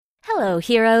Hello,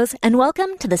 heroes, and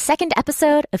welcome to the second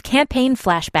episode of Campaign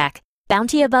Flashback,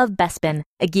 Bounty Above Bespin,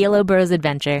 a Gilo Bros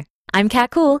adventure. I'm Kat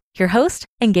Cool, your host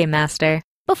and game master.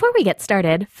 Before we get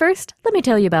started, first, let me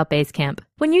tell you about Basecamp.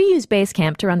 When you use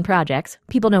Basecamp to run projects,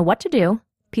 people know what to do,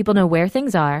 people know where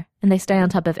things are, and they stay on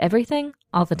top of everything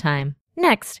all the time.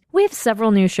 Next, we have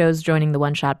several new shows joining the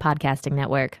One Shot Podcasting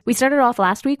Network. We started off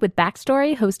last week with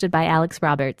Backstory, hosted by Alex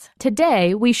Roberts.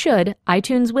 Today, we should,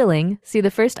 iTunes willing, see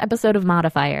the first episode of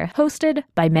Modifier, hosted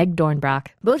by Meg Dornbrock.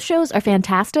 Both shows are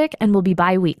fantastic and will be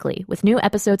bi-weekly, with new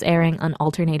episodes airing on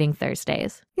alternating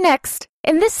Thursdays. Next,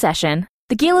 in this session,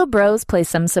 the Gilo Bros play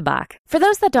some Sabacc. For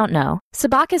those that don't know,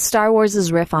 Sabacc is Star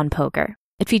Wars' riff on poker.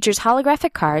 It features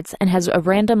holographic cards and has a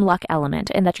random luck element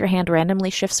in that your hand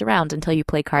randomly shifts around until you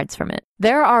play cards from it.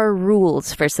 There are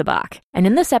rules for Sabacc, and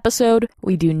in this episode,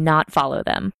 we do not follow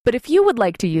them. But if you would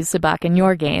like to use Sabacc in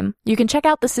your game, you can check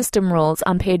out the system rules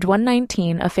on page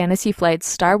 119 of Fantasy Flight's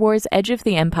Star Wars Edge of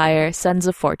the Empire, Sons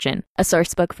of Fortune, a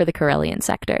sourcebook for the Corellian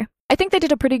sector. I think they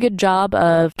did a pretty good job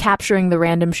of capturing the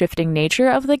random shifting nature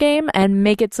of the game and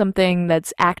make it something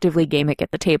that's actively gamic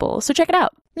at the table, so check it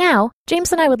out. Now,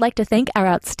 James and I would like to thank our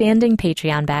outstanding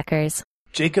Patreon backers.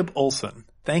 Jacob Olson,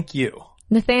 thank you.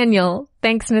 Nathaniel,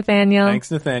 thanks Nathaniel. Thanks,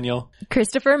 Nathaniel.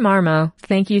 Christopher Marmo,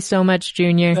 thank you so much,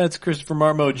 Junior. That's Christopher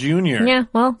Marmo Jr. Yeah,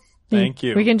 well, thank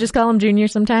you. We can just call him Junior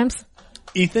sometimes.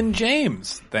 Ethan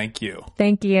James, thank you.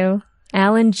 Thank you.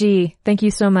 Alan G, thank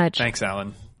you so much. Thanks,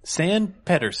 Alan. Sand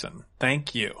Pedersen,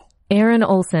 thank you. Aaron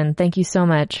Olson, thank you so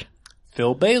much.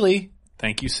 Phil Bailey,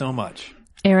 thank you so much.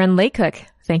 Aaron Laycook,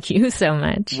 thank you so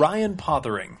much. Ryan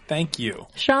Pothering, thank you.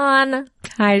 Sean,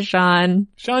 hi Sean.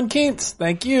 Sean Keats,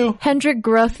 thank you. Hendrik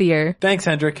Grothier. Thanks,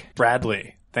 Hendrik.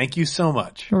 Bradley, thank you so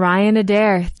much. Ryan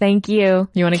Adair, thank you.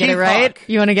 You want to get it right?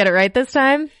 You want to get it right this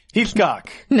time?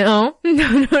 Heathcock. No.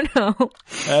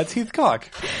 That's Heathcock.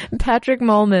 Patrick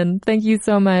Molman, thank you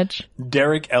so much.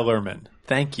 Derek Ellerman,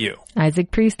 thank you.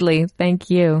 Isaac Priestley, thank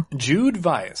you. Jude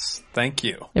Vias, thank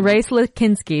you. Ray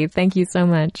Slikinski, thank you so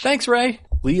much. Thanks, Ray.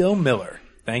 Leo Miller,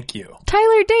 thank you.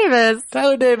 Tyler Davis.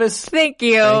 Tyler Davis. Thank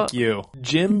you. Thank you.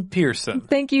 Jim Pearson.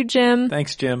 Thank you, Jim.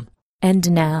 Thanks, Jim.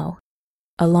 And now,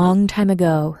 a long time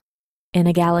ago, in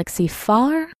a galaxy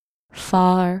far,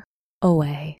 far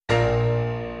away.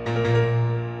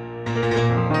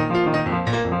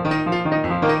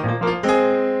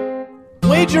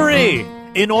 Wagery!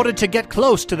 In order to get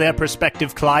close to their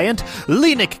prospective client,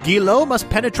 Lenik Gilo must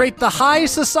penetrate the high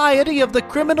society of the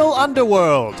criminal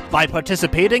underworld by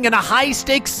participating in a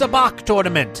high-stakes Sabacc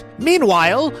tournament.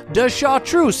 Meanwhile, does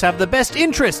Chartreuse have the best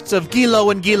interests of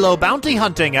Gilo and Gilo bounty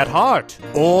hunting at heart?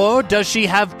 Or does she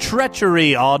have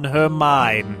treachery on her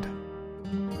mind?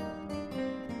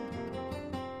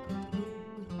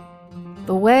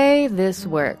 The way this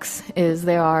works is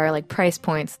there are like price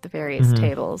points at the various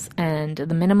tables, and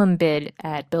the minimum bid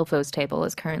at Bilfo's table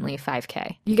is currently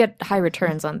 $5,000. You get high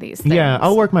returns on these things. Yeah,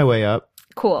 I'll work my way up.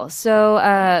 Cool.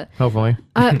 So, Hopefully.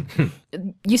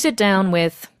 you sit down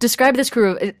with, describe this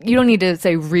crew. You don't need to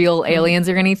say real aliens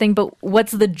or anything, but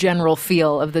what's the general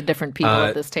feel of the different people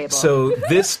at this table? So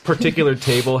this particular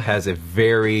table has a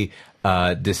very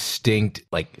distinct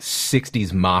like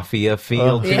 60s mafia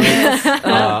feel to it.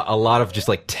 A lot of just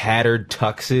like tattered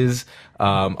tuxes.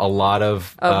 A lot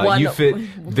of you fit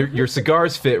your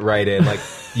cigars fit right in. Like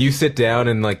you sit down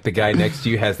and like the guy next to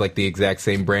you has like the exact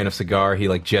same brand of cigar. He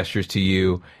like gestures to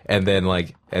you and then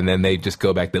they just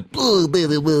go back to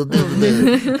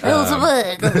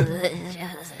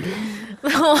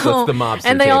that's the mobster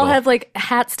and they table. all have like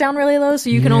hats down really low,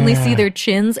 so you can only see their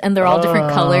chins, and they're all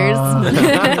different colors.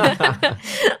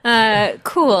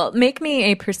 Cool. Make me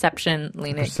a perception,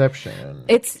 Lenik. Perception.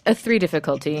 It's a 3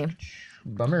 difficulty.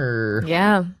 Bummer.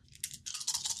 Yeah.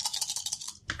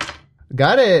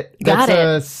 Got it. Got That's it.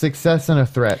 a success and a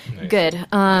threat. Good.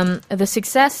 The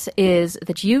success is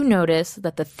that you notice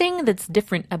that the thing that's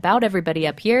different about everybody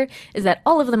up here is that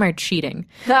all of them are cheating.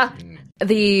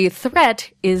 The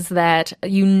threat is that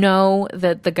you know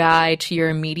that the guy to your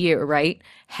immediate right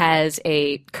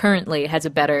currently has a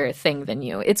better thing than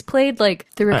you. It's played like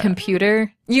through a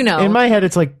computer, you know. In my head,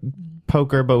 it's like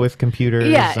poker, but with computers.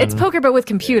 Yeah, it's poker, but with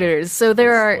computers. So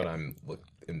there are... what I'm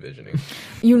envisioning.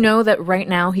 You know that right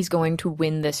now he's going to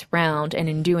win this round, and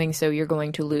in doing so, you're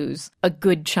going to lose a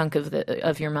good chunk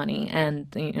of your money. And,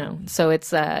 you know, so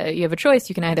it's, you have a choice.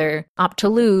 You can either opt to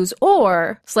lose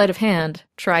or, sleight of hand,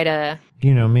 try to...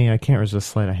 You know me, I can't resist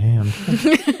sleight of hand.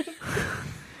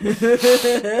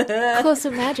 Close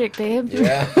of magic, babe.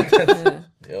 Yeah.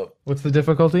 Yep. What's the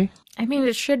difficulty? I mean,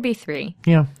 it should be 3.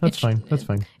 Yeah, that's fine. That's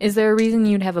fine. Is there a reason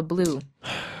you'd have a blue?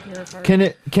 Can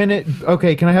it?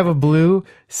 Okay, can I have a blue?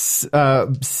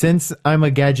 Since I'm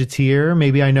a gadgeteer,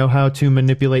 maybe I know how to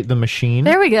manipulate the machine.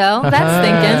 There we go. That's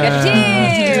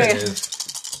thinking. Cheers.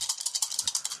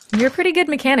 You're a pretty good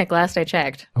mechanic, last I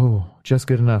checked. Oh, just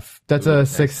good enough. That's a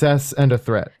success and a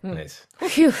threat. Nice.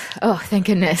 Phew. Oh, thank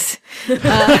goodness. He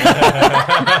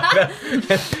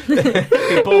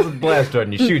pulls a blaster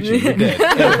and you shoot you. You're dead.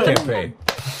 End of campaign.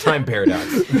 Time paradox.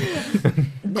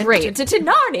 Great. To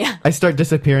Narnia. I start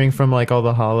disappearing from like all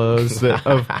the hollows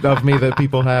of me that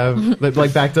people have. That,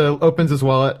 like back to opens his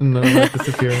wallet and then like,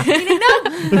 disappearing.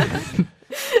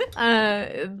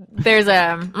 There's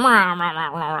a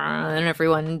and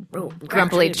everyone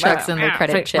grumpily chucks in their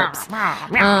credit chips.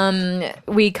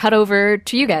 We cut over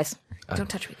to you guys. Don't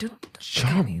touch me. Don't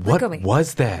Sean, Let go what of me.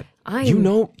 was that? I'm- You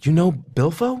know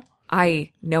Bilfo?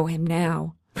 I know him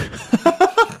now.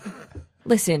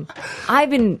 Listen, I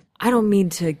don't mean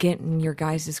to get in your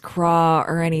guys' craw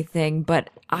or anything, but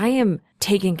I am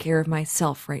taking care of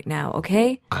myself right now,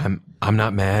 okay? I'm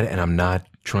not mad and I'm not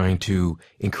trying to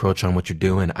encroach on what you're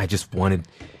doing. I just wanted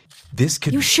this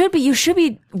could You should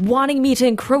be wanting me to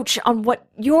encroach on what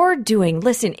you're doing.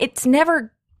 Listen, it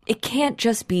can't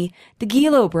just be the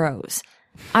Gilo Bros.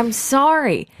 I'm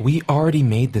sorry. We already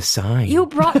made the sign. You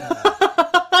brought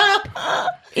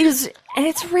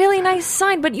it's a really nice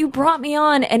sign, but you brought me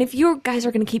on, and if you guys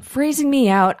are going to keep freezing me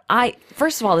out,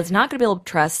 first of all, it's not going to be able to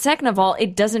trust. Second of all,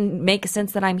 it doesn't make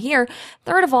sense that I'm here.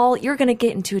 Third of all, you're going to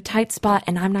get into a tight spot,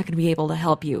 and I'm not going to be able to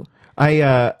help you.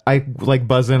 I like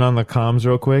buzz in on the comms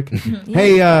real quick.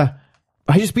 Hey, I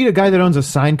just beat a guy that owns a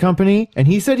sign company, and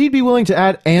he said he'd be willing to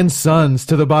add "and Sons"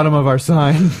 to the bottom of our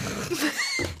sign.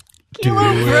 Do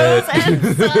it.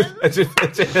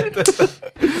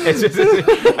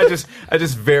 I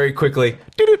just very quickly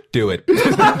do it.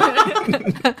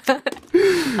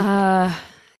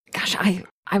 Gosh, I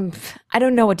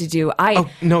don't know what to do. Oh,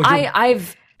 no,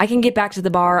 I can get back to the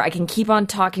bar. I can keep on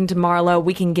talking to Marlo.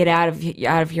 We can get out of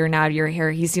here and out of your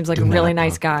hair. He seems like a really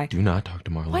nice guy. Do not talk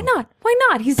to Marlo. Why not? Why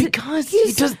not? Because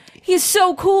he's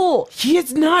so cool. he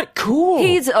is not cool.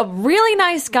 He's a really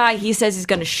nice guy. He says he's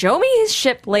going to show me his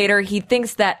ship later. He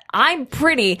thinks that I'm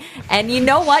pretty. And you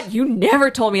know what? You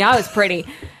never told me I was pretty.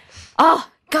 Oh,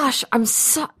 gosh, I'm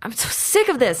so sick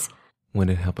of this.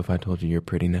 Wouldn't it help if I told you you're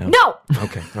pretty now? No.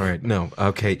 Okay. All right. No.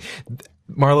 Okay.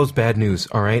 Marlo's bad news.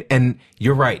 All right. And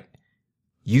you're right.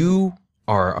 You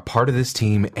are a part of this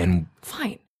team and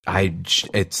Fine.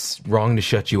 it's wrong to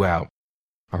shut you out.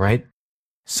 All right.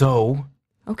 So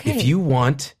Okay. if you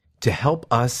want to help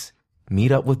us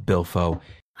meet up with Bilfo,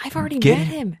 I've already get met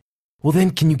him. well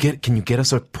then can you get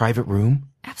us a private room?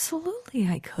 Absolutely,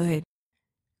 I could.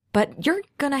 But you're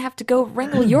gonna have to go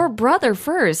wrangle your brother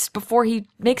first before he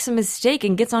makes a mistake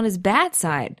and gets on his bad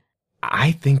side.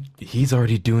 I think he's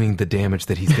already doing the damage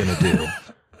that he's gonna do.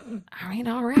 I mean,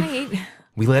 all right.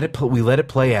 We let it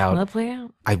play out. Let it play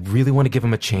out. I really want to give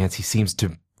him a chance. He seems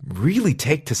to really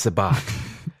take to Sabak.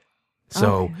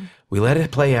 So Okay. we let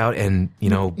it play out, and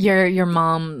Your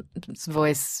mom's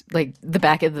voice, like the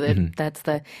back of the that's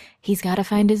the he's got to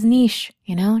find his niche.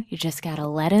 You just got to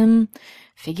let him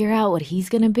figure out what he's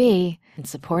gonna be and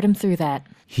support him through that.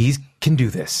 he can do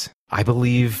this. I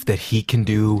believe that he can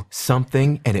do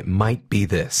something, and it might be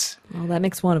this. Well, that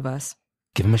makes one of us.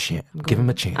 Give him a chance. Give him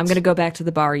a chance. I'm gonna go back to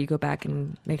the bar. You go back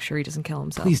and make sure he doesn't kill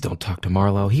himself. Please don't talk to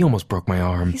Marlo. He almost broke my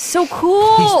arm. He's so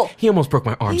cool. He almost broke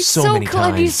my arm He's so many cool.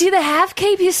 times. Do you see the half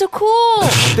cape? He's so cool.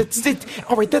 That's it.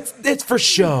 All right, that's for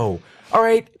show. All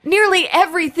right. Nearly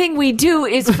everything we do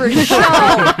is for show.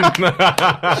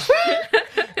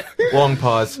 Long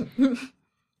pause.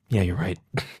 Yeah, you're right.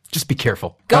 Just be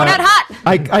careful. Go not hot.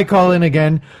 I call in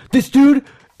again. This dude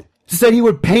said he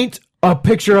would paint a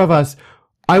picture of us.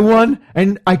 I won,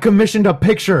 and I commissioned a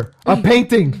picture, a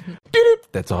painting.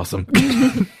 That's awesome.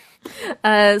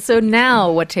 So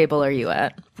now, what table are you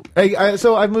at?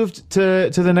 So I've moved to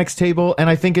the next table, and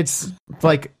I think it's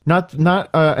like not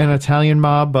an Italian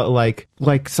mob, but like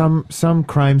some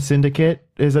crime syndicate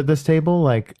is at this table.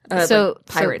 Like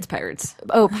Pirates.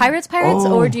 Oh, pirates,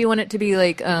 or do you want it to be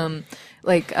like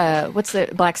what's the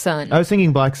Black Sun? I was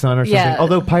thinking Black Sun or something. Yeah.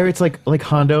 Although pirates like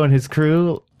Hondo and his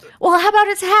crew. Well, how about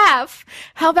it's half?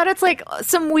 How about it's like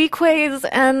some Weequays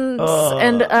and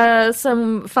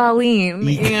some Faline,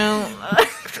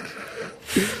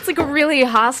 It's like a really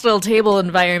hostile table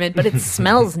environment, but it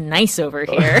smells nice over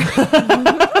here.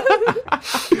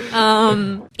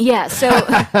 Yeah, so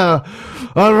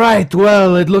All right.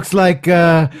 Well, it looks like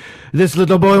this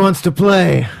little boy wants to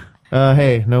play.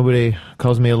 Hey, nobody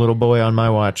calls me a little boy on my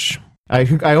watch. I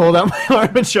hold out my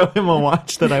arm and show him a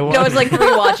watch that I want. No, it's like 3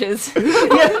 watches.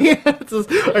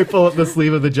 I pull up the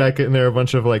sleeve of the jacket, and there are a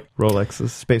bunch of like Rolexes,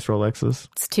 space Rolexes.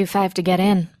 It's 2.5 to get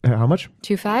in. How much?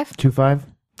 2.5? 2.5.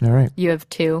 All right. You have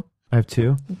 2. I have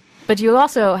 2. But you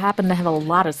also happen to have a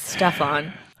lot of stuff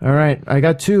on. All right. I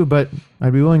got 2, but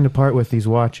I'd be willing to part with these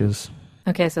watches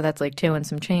Okay, so that's like 2 and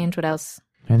some change. What else?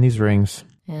 and these rings.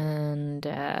 And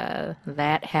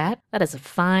that hat. That is a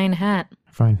fine hat.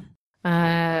 Fine.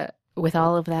 With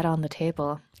all of that on the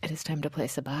table, it is time to play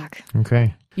Sabak.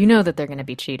 Okay. You know that they're going to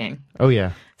be cheating. Oh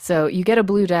yeah. So you get a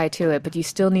blue die to it, but you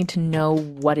still need to know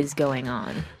what is going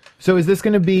on. So is this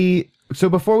going to be? So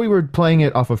before we were playing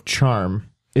it off of charm.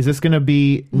 Is this going to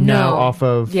be now off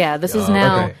of? Yeah, this is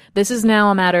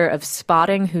now a matter of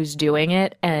spotting who's doing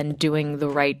it and doing the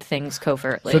right things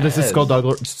covertly. So this is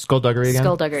skullduggery again.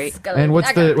 Skullduggery. And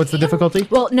what's the difficulty?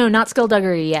 Well, no, not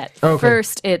skullduggery yet. Oh, okay.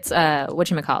 First, it's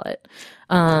whatchamacallit.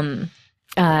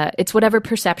 It's whatever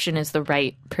perception is the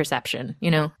right perception,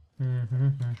 you know?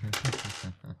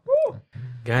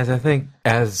 Guys, I think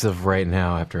as of right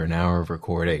now, after an hour of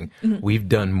recording, we've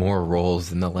done more rolls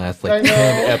than the last 10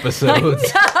 episodes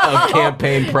of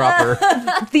Campaign Proper.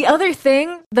 The other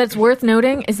thing that's worth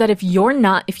noting is that if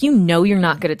you know you're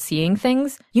not good at seeing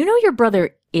things, you know your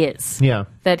brother is. Yeah.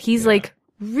 That he's like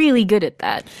really good at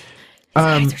that. His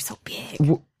eyes are so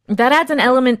big. That adds an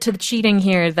element to the cheating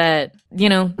here that, you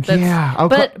know, that's, Yeah,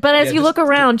 but as you look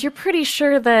around, you're pretty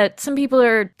sure that some people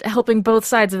are helping both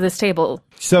sides of this table.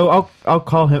 So I'll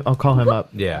call him up.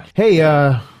 Yeah. Hey,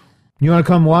 you want to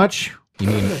come watch? You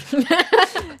mean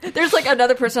There's like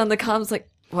another person on the comms like,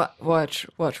 what? Watch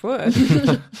what?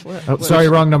 Oh, sorry,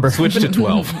 wrong number. switch to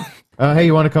 12? Hey,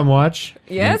 you want to come watch?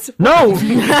 Yes? No.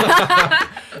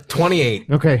 28.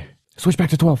 Okay. Switch back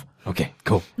to 12. Okay,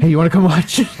 cool. Hey, you want to come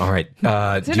watch? All right.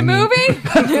 Is it a movie?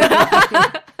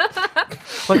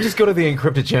 Like, just go to the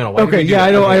encrypted channel. Why Okay, did we do yeah, that?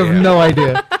 I know. I Okay, have yeah. no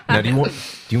idea. Now, do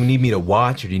you need me to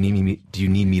watch, or do you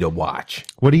need me to watch?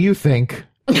 What do you think?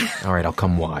 All right, I'll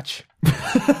come watch.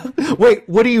 Wait,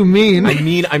 what do you mean? I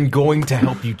mean, I'm going to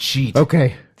help you cheat.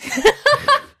 Okay.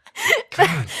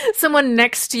 Someone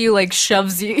next to you like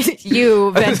shoves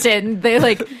you Benton. They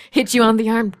like hit you on the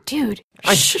arm. Dude,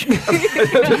 I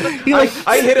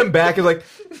hit him back and like,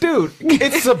 dude,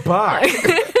 it's Sabak.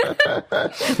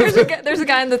 There's a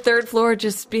guy on the 3rd floor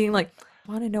just being like,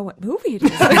 I want to know what movie it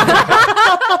is.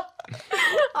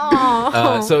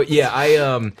 So yeah,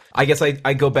 I guess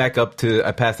I go back up to,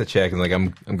 I pass the check and like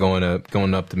I'm going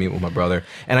up to meet with my brother,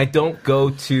 and I don't go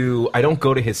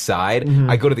to his side.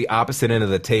 I go to the opposite end of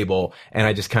the table, and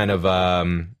I just kind of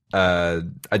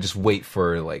I just wait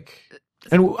for like.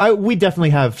 And we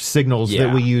definitely have signals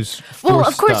that we use for well,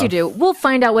 of course stuff. you do. We'll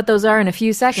find out what those are in a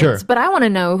few seconds. Sure. But I want to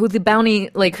know who the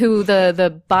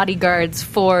the bodyguards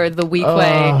for the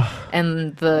Weequay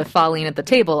and the Falling at the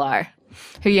table are.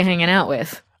 Who you hanging out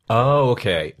with? Oh,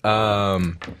 okay. I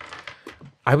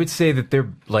would say that they're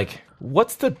like,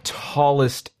 what's the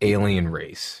tallest alien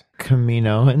race?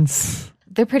 Kaminoans.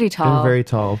 They're pretty tall. They're very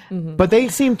tall. But they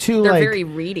seem to They're like... very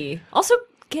reedy. Also,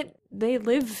 they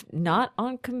live not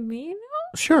on Camino?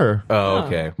 Sure. Oh,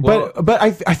 okay. Well, But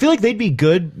I feel like they'd be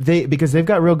good because they've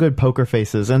got real good poker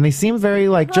faces, and they seem very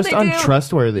like just they do.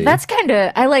 untrustworthy. That's kind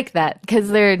of, I like that because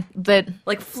they're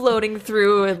Like floating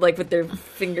through and like with their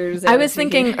fingers. I out was to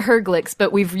thinking here. Herglics,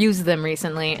 but we've used them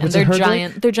recently, and What's a they're Herglic?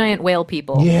 giant. They're giant whale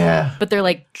people. Yeah. but they're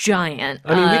like giant.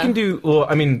 I mean, we can do, well,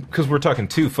 I mean, because we're talking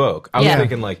 2 folk. I was Yeah.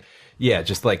 thinking like, yeah,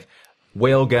 just like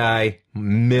whale guy,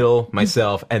 middle,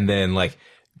 myself, and then like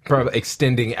probably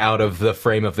extending out of the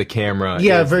frame of the camera.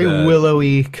 Yeah, is very the-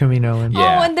 willowy Kaminoan.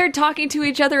 Yeah. Oh, and they're talking to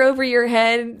each other over your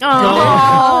head.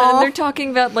 Aw. And they're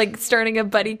talking about like starting a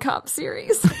buddy cop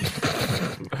series.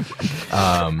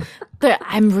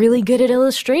 I'm really good at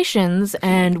illustrations,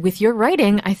 and with your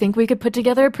writing, I think we could put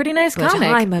together a pretty nice comic.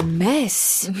 I'm a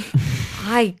mess.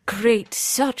 I create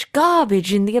such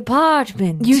garbage in the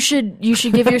apartment. You should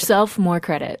give yourself more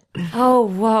credit. Oh,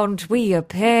 won't we a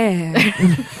pair?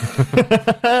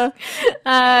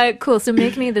 Cool. So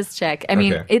make me this check. I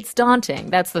mean, Okay. it's daunting.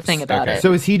 That's the thing about Okay. it.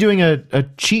 So is he doing a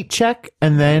cheat check,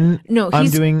 and then No, I'm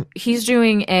he's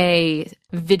doing a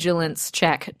vigilance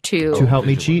check to help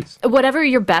me cheat? whatever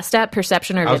you're best at,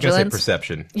 perception or I was going to say vigilance.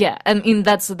 perception. Yeah, I mean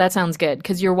that sounds good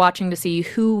because you're watching to see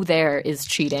who there is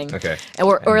cheating, Okay.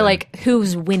 or like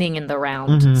who's winning in the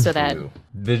round, Mm-hmm. so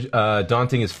that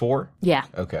Daunting is 4? yeah.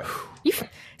 Okay. You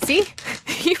see,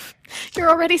 you're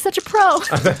already such a pro.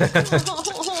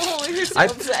 Oh, you're so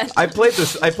upset. I played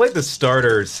the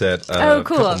starter set Oh, a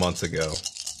cool. couple months ago.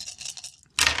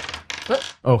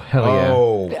 Oh hell yeah!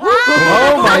 Oh.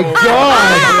 Oh my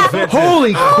god!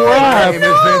 Holy crap!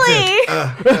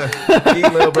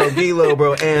 Gilo,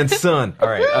 bro, and son. All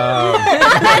right.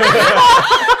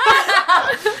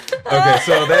 Okay,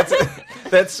 so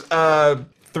that's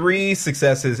 3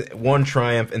 successes, 1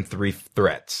 triumph, and 3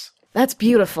 threats. That's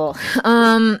beautiful.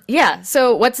 Yeah.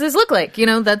 So what's this look like? Then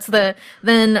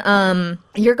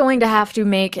you're going to have to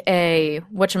make a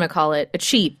a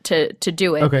cheat to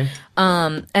do it. Okay.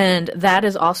 And that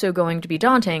is also going to be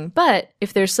daunting. But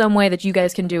if there's some way that you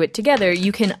guys can do it together,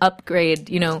 you can upgrade.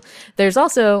 There's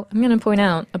also, I'm going to point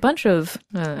out, a bunch of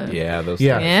Yeah, those.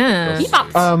 Yeah. yeah.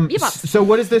 So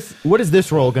what is this? What is this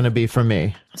roll going to be for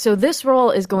me? So this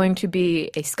roll is going to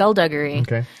be a skullduggery.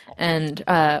 Okay. And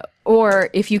or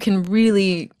if you can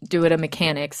really do it a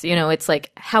mechanics, it's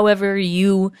like however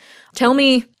you tell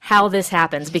me how this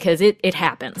happens, because it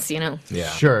happens, Yeah.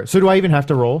 Sure. So do I even have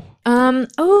to roll?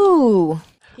 Oh.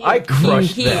 I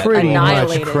crushed that. Pretty much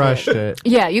annihilated crushed it.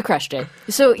 Yeah, you crushed it.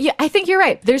 So yeah, I think you're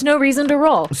right. There's no reason to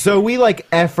roll. So we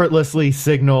effortlessly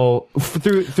signal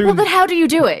through. Well, but how do you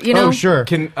do it? Oh, sure.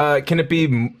 Can it be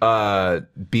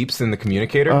beeps in the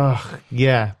communicator?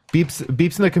 Yeah.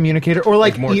 Beeps in the communicator, or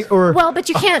Morse. or Well, but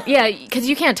you can't. Yeah, because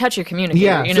you can't touch your communicator.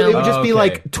 yeah. So it would just be Okay.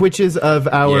 like twitches of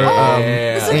our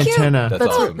Yeah. antenna. That's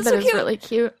awesome. That is really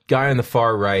cute. Guy on the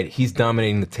far right, he's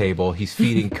dominating the table. He's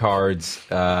feeding cards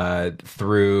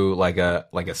through like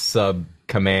a sub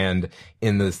command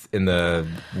in the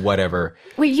whatever.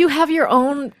 Wait, you have your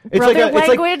own It's brother like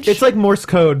language? it's like Morse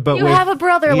code, but you with, have a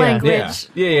brother yeah. language.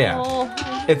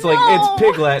 Yeah. It's like it's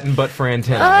Pig Latin but for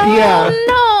antenna. Yeah. Oh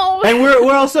no! And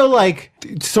we're also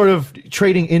sort of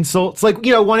trading insults.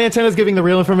 One antenna's giving the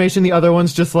real information, the other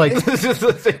one's just like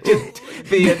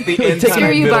the end Take- time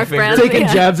Here you middle are, finger. friend. taking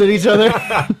Yeah. jabs at each other.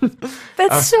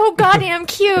 That's so goddamn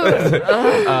cute.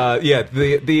 Yeah,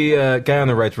 the guy on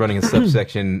the right's running a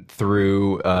subsection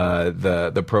through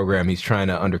the program. He's trying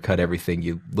to undercut everything.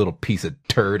 You little piece of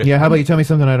turd. Yeah, how about you tell me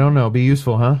something I don't know? Be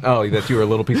useful, huh? Oh, that you were a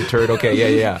little piece of turd.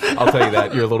 Okay, yeah. I'll tell you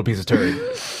that you're a little piece of turd.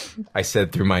 I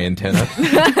said through my antenna.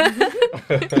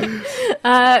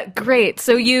 Great.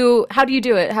 So how do you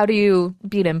do it? How do you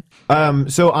beat him?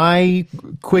 So I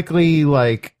quickly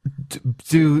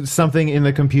do something in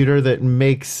the computer that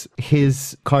makes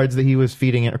his cards that he was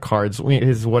feeding in, or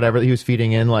his whatever that he was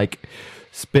feeding in,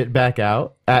 spit back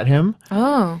out at him.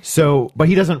 Oh. So, but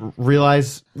he doesn't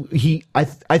realize I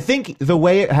think the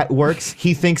way it works,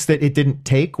 he thinks that it didn't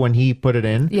take when he put it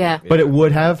in. Yeah. But it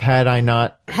would have had I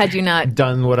not Had you not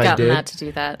done what I gotten did. that to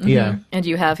do that? Yeah. And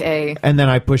you have And then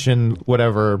I push in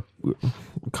whatever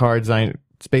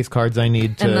space cards I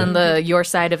need to. and then your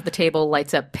side of the table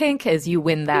lights up pink as you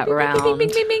win that round. Bing, bing,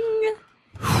 bing, bing.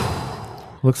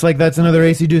 Looks like that's another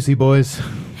AC Doocy, boys.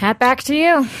 Hat back to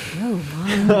you.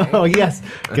 Oh yes,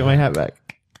 get my hat back.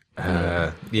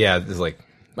 Yeah, it's like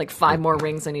 5 more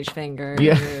rings on each finger.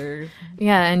 Yeah.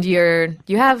 Yeah, and you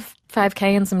have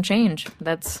 $5K and some change.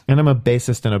 That's And I'm a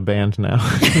bassist in a band now.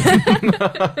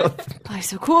 Oh,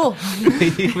 so cool.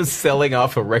 he was selling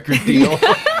off a record deal.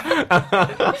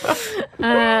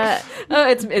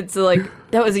 It's like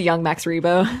that was a young Max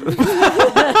Rebo.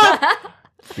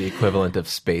 The equivalent of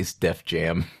Space Def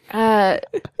Jam.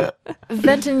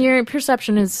 Venton, your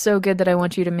perception is so good that I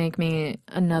want you to make me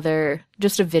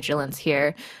just a vigilance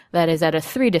here. That is at a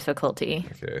 3 difficulty.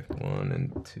 Okay, 1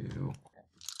 and 2.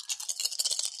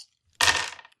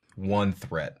 1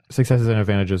 threat. Successes and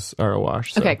advantages are a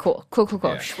wash. So. Okay, cool.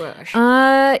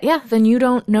 Yeah. Yeah, then you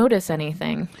don't notice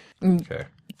anything. Okay.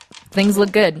 Things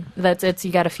look good. That's it.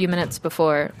 You got a few minutes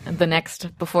before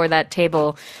that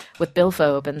table with Bilfo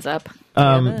opens up.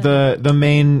 The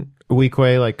main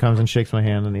Weequay comes and shakes my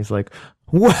hand and he's like,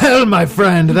 "Well, my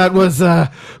friend, that was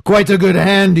quite a good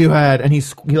hand you had." And he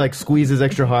squeezes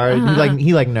extra hard. He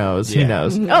knows. He Yeah.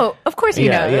 knows. Oh, my course he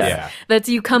Yeah, knows. yeah. That's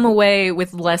you come away with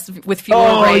fewer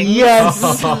Oh rings. yes.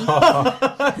 Oh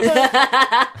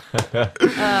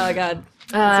god.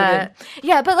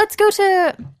 Yeah, but let's go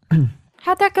to.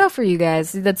 How'd that go for you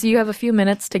guys? You have a few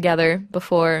minutes together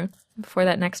before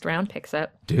that next round picks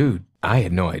up. Dude, I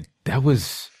had no idea. That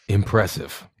was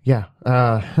impressive. Yeah.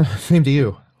 Same to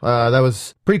you. That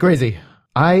was pretty crazy.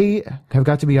 I have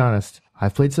got to be honest.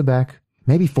 I've played Sabak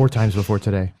maybe 4 times before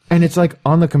today, and it's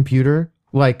on the computer,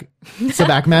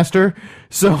 Sabak Master.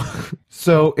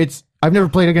 So it's I've never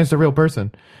played against a real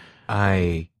person.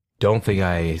 I don't think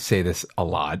I say this a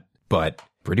lot, but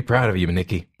pretty proud of you,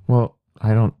 Nikki. Well,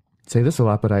 I don't say this a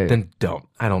lot, but I Then don't.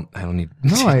 I don't need.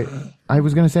 no, I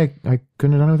was gonna say I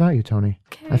couldn't have done it without you, Tony.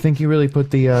 I think you really put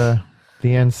the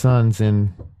end sons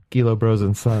in Gilo Bros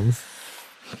and Sons.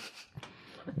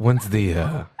 When's the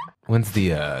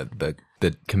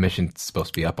the commission's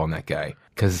supposed to be up on that guy.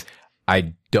 Because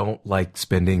I don't like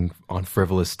spending on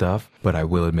frivolous stuff, but I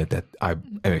will admit that I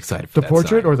am excited for The that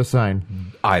portrait sign. or the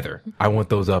sign? Either. I want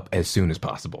those up as soon as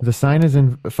possible. The sign is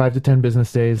in 5 to 10 business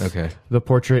days. Okay. The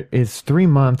portrait is 3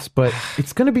 months, but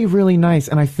it's going to be really nice.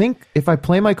 And I think if I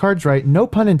play my cards right, no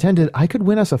pun intended, I could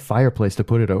win us a fireplace to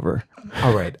put it over.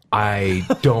 All right. I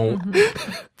don't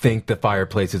think the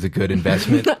fireplace is a good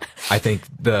investment. I think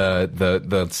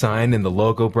the sign and the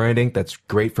logo branding, that's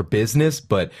great for business,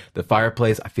 but the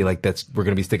fireplace, I feel like we're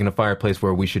going to be sticking a fireplace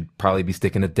where we should probably be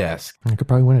sticking a desk. I could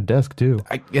probably win a desk too.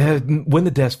 Win the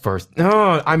desk first.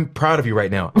 No, I'm proud of you right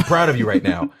now. I'm proud of you right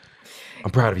now.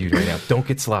 Don't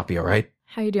get sloppy, all right?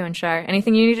 How you doing, Shar?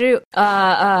 Anything you need to do?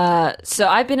 So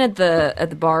I've been at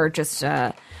the bar just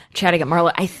chatting at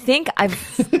Marlo. I think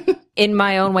I've, in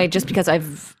my own way, just because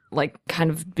I've like kind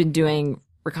of been doing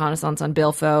reconnaissance on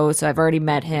Bilfo, so I've already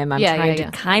met him. I'm trying to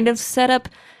kind of set up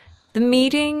the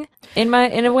meeting in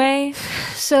a way.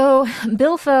 So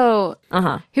Bilfo,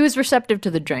 he was receptive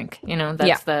to the drink. You know,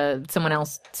 that's someone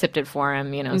else sipped it for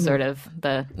him. You know, sort of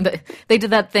the they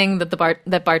did that thing that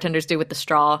that bartenders do with the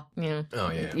straw. You know.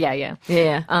 Oh yeah.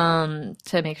 Yeah.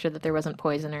 To make sure that there wasn't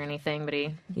poison or anything, but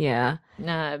he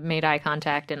made eye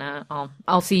contact and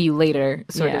I'll see you later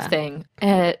sort of thing.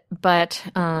 But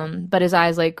his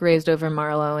eyes like grazed over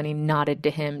Marlo and he nodded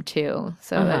to him too.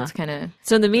 So that's kind of.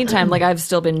 So in the meantime, like I've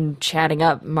still been chatting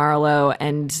up Marlo,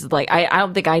 and like I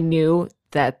don't think I knew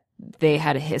that they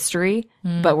had a history,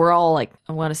 but we're all like,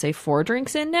 I want to say 4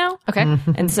 drinks in now. Okay.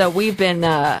 And so we've been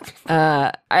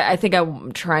I think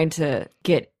I'm trying to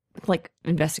get like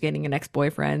investigating an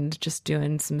ex-boyfriend, just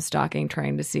doing some stalking,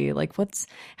 trying to see like what's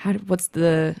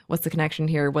the connection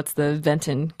here? What's the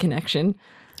Venton connection?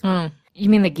 Oh, you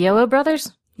mean the Giello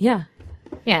brothers? Yeah.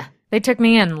 Yeah. They took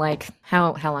me in like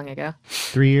how long ago?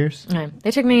 3 years?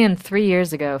 They took me in 3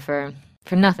 years ago for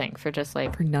nothing, for just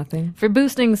like For nothing. for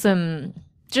boosting some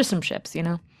ships, you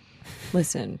know.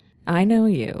 Listen, I know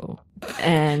you.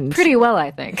 And Pretty well,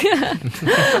 I think. I think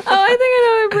I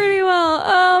know it pretty well.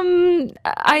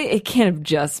 It can't have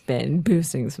just been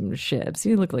boosting some ships.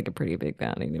 You look like a pretty big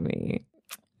bounty to me.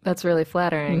 That's really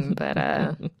flattering,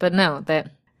 but no,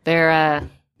 they're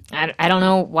I don't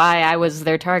know why I was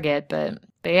their target, but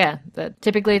yeah,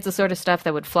 typically it's the sort of stuff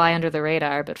that would fly under the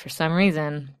radar, but for some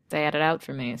reason they had it out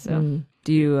for me. So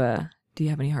Do you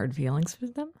have any hard feelings for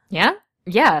them?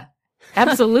 yeah,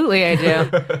 absolutely I do.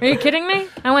 Are you kidding me?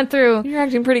 I went through. You're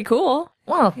acting pretty cool.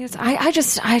 Well, Yes, I'm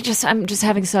just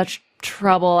having such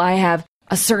trouble. I have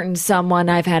a certain someone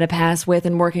I've had a past with,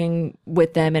 and working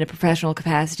with them in a professional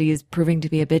capacity is proving to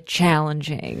be a bit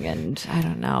challenging, and I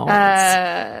don't know.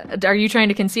 are you trying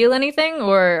to conceal anything,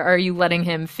 or are you letting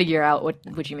him figure out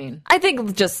what you mean? I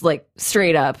think just like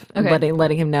straight up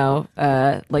letting him know,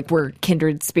 like we're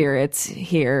kindred spirits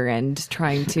here, and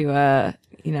trying to,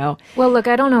 Well, look,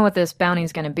 I don't know what this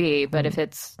bounty's going to be, but if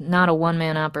it's not a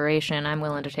one-man operation, I'm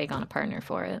willing to take on a partner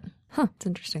for it. It's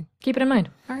interesting. Keep it in mind.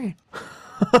 All right.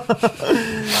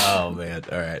 Oh man.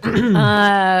 All right.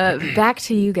 Back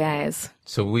to you guys.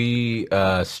 So we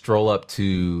stroll up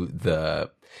to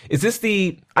is this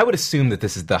I would assume that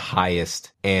this is the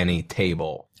highest Annie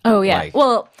table. Oh yeah. Like-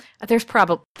 Well, there's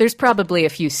probably a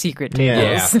few secret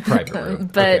tables. Yeah, private room.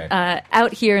 But Okay.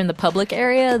 out here in the public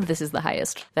area, this is the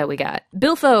highest that we got.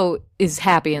 Bilfo is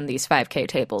happy in these 5K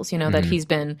tables, you know, that he's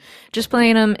been just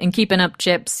playing them and keeping up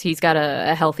chips. He's got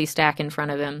a healthy stack in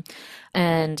front of him.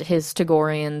 And his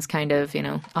Tagorian's kind of,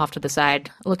 off to the side,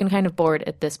 looking kind of bored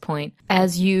at this point.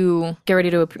 As you get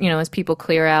ready to, as people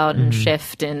clear out and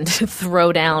shift and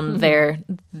throw down their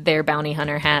bounty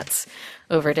hunter hats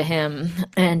over to him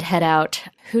and head out.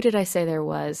 Who did I say there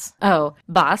was? Oh,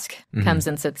 Bosk comes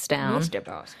and sits down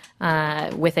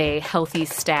with a healthy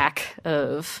stack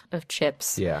of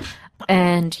chips. Yeah.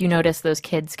 And you notice those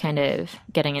kids kind of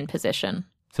getting in position.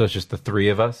 So it's just the 3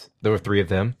 of us? There were 3 of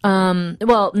them?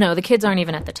 Well, no, the kids aren't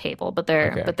even at the table, but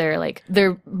they're Okay.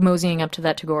 they're moseying up to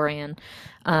that Tagorian.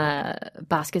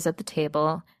 Bosk is at the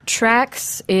table.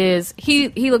 Trax is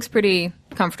he looks pretty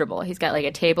comfortable. He's got like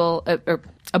a table,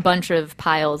 a bunch of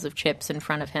piles of chips in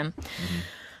front of him.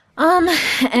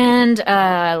 And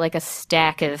like a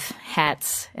stack of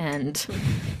hats and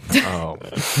Oh.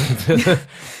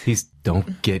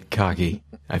 Don't get cocky.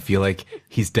 I feel like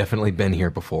he's definitely been here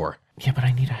before. Yeah, but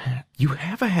I need a hat. You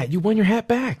have a hat. You won your hat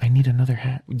back. I need another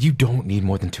hat. You don't need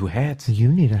more than 2 hats.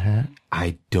 You need a hat.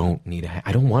 I don't need a hat.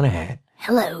 I don't want a hat.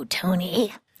 Hello,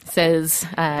 Tony. says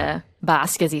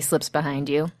Bosk as he slips behind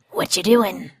you. What you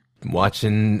doing?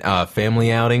 Watching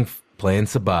family outing, playing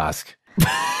Sabask.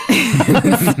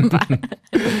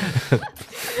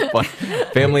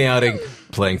 Family outing,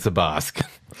 playing Sabask.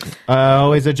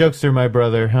 Always a jokester, my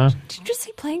brother, huh? Did you just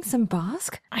say playing some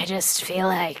Bosk? I just feel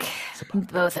like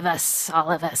both of us,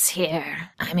 all of us here,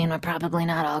 I mean, we're probably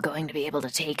not all going to be able to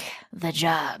take the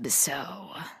job, so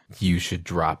You should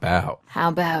drop out. how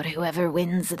about whoever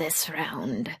wins this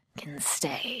round can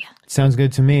stay? Sounds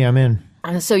good to me. I'm in.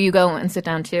 So you go and sit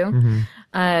down too.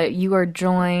 You are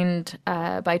joined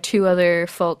by two other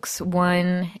folks.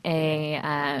 One,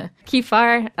 a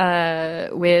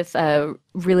Kefar with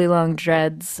really long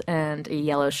dreads and a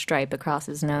yellow stripe across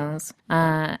his nose.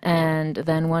 And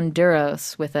then one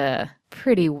Duros with a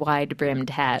pretty wide-brimmed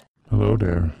hat. Hello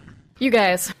there. You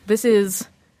guys, this is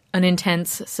an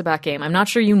intense Sabak game. I'm not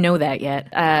sure you know that yet.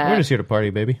 We're just here to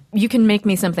party, baby. You can make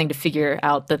me something to figure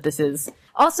out that this is.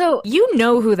 Also, you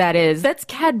know who that is. That's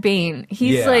Cad Bane.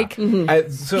 He's Yeah. like,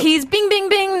 So he's bing, bing,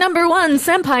 bing, number one.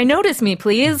 Senpai, notice me,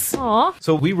 please. Aw.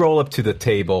 So we roll up to the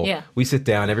table. Yeah. We sit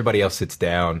down. Everybody else sits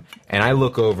down. And I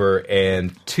look over,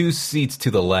 and 2 seats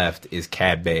to the left is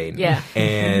Cad Bane. Yeah.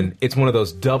 And it's one of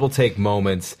those double take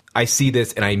moments. I see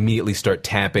this, and I immediately start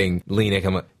tapping Lenik.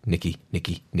 I'm like, Nikki,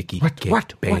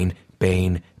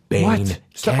 Bane. What?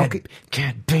 Stop,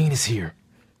 Cad Bane is here.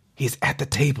 He's at the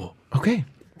table. Okay,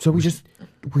 so we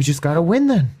just gotta win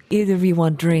then. Either of you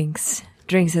want drinks?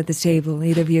 Drinks at this table.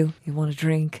 Either of you want a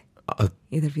drink?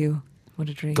 Either of you want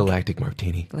a drink? Galactic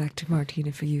Martini. Galactic Martini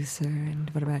for you, sir. And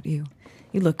what about you?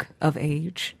 You look of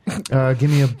age. Give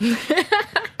me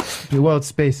well, it's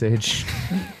space age.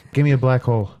 Give me a black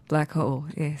hole. Black hole.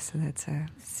 Yes, that's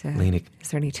Lenik. Is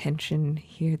there any tension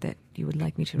here that you would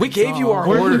like me to We gave you our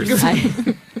resolve? orders.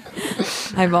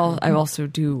 I also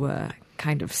do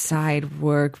kind of side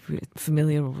work,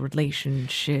 familial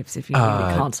relationships. If you need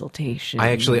a consultation,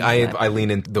 I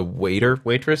lean in the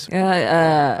waitress.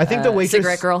 I think the waitress,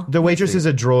 cigarette girl. The waitress is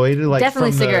a droid, like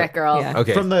Definitely from the- cigarette girl. Yeah.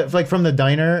 Okay. from the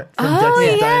diner. From Oh,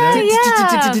 Dex's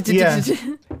diner. yeah.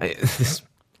 Yeah. This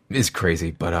is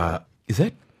crazy, but is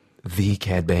that the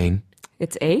Cad Bane?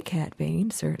 It's a Cad Bane,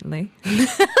 certainly.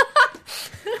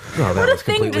 Oh, that was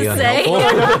thing completely to say.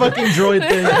 unhelpful. That fucking droid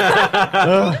thing.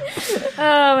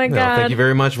 Oh my No, god. thank you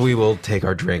very much. We will take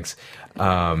our drinks.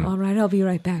 All right, I'll be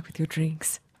right back with your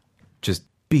drinks. Just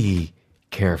be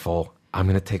careful. I'm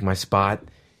gonna take my spot.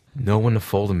 No one to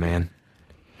fold him, man.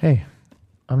 Hey,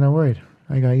 I'm not worried.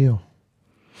 I got you.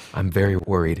 I'm very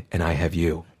worried, and I have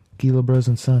you. Gila Bros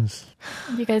and Sons.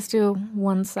 You guys do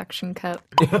one suction cup.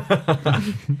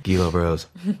 Gilo Bros.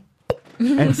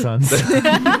 And Sons.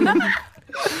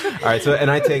 All right, so and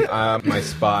I take my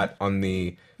spot on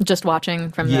the Just watching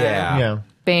from the Yeah.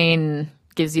 Bane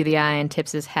gives you the eye and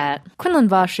tips his hat. Quinlan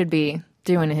Voss should be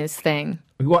doing his thing.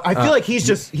 Well, I feel like he's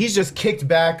just kicked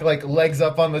back, like legs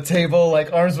up on the table,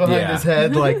 like arms behind Yeah. his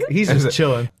head, like he's just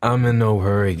chilling. I'm in no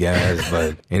hurry, guys,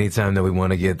 but anytime that we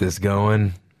want to get this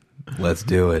going, let's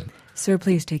do it. Sir,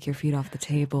 please take your feet off the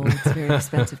table. It's a very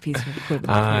expensive piece of equipment.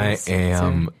 I please,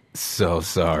 am sir. so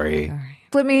sorry. All right.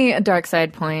 Flip me a dark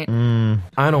side point.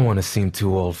 I don't want to seem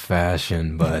too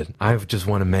old-fashioned, but I just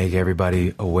want to make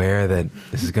everybody aware that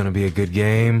this is going to be a good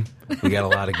game. We got a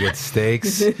lot of good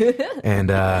stakes, and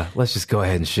let's just go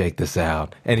ahead and shake this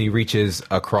out. And he reaches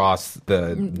across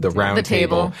the round The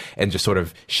table. and just sort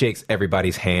of shakes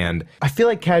everybody's hand. I feel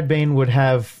like Cad Bane would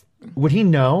he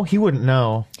know? He wouldn't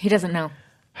know. He doesn't know.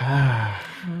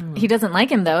 He doesn't like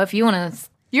him, though. If you want to...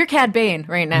 You're Cad Bane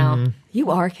right now. You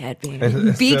are Cad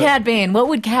Bane. Be Cad Bane. What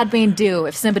would Cad Bane do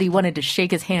if somebody wanted to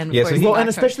shake his hand Yeah, before so he he- Well, walked and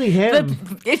up? especially him.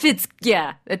 But if it's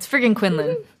friggin'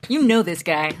 Quinlan. You know this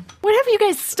guy. Whatever you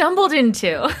guys stumbled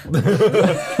into.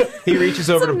 He reaches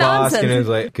over to Some Bosk and nonsense. is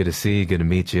like, good to see you, good to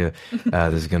meet you.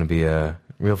 This is going to be a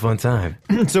real fun time.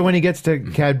 So when he gets to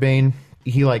Cad Bane,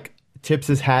 he like tips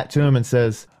his hat to him and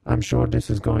says, I'm sure this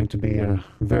is going to be a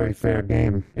very fair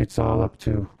game. It's all up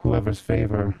to whoever's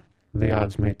favor the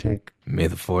odds may take. May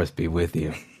the force be with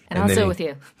you. And then also he- with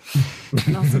you.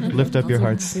 lift up your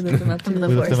hearts. We lift them up to the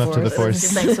We lift them up to the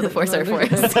force. Thanks for the force, our force.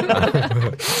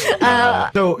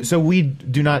 So we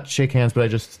do not shake hands, but I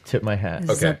just tip my hat.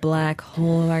 This is a Okay. black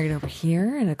hole right over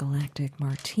here and a galactic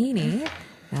martini.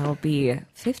 That'll be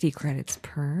 50 credits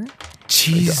per.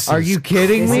 Jesus. Are you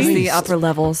kidding This is me? the upper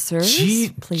level service.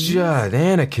 Please. God,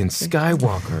 Anakin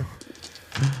Skywalker.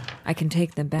 I can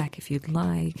take them back if you'd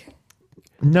like.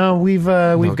 No, we've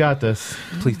got this.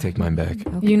 Please take mine back.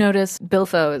 You notice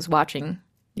Bilfo is watching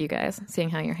you guys, seeing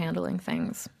how you're handling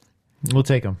things. We'll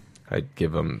take them. I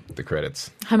give him the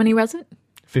credits. How many was it?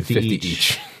 50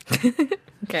 each.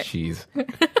 Okay. Jeez.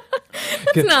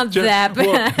 It's not that bad.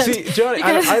 Well, see, Johnny,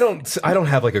 I don't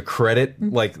have like a credit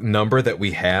like number that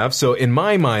we have. So in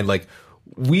my mind, like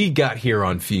we got here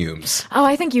on fumes. Oh,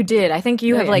 I think you did. I think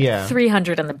you have like Yeah.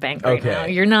 300 in the bank right now.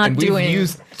 You're not and doing.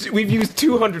 We've used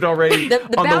 200 already The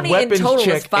on bounty the in weapons total was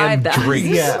check and 5,000. drinks.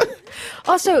 Yeah.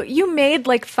 Also, you made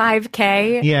like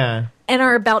 5K Yeah. and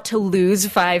are about to lose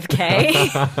 5K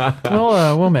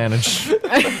We'll manage.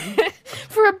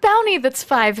 for a bounty that's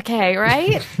 5K,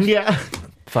 right? Yeah.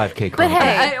 5K. But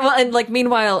hey, And like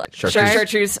meanwhile,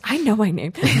 Chartreuse, I know my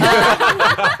name.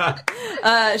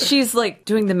 She's like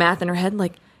doing the math in her head,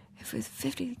 like if it was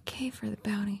 50K for the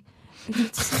bounty, if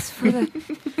it's for the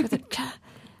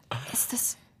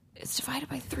it's divided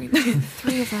by three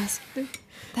of us.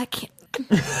 That can't.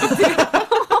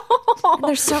 And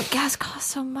there's gas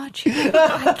costs so much.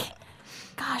 I can't,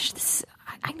 gosh,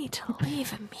 I need to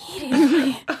leave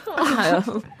immediately.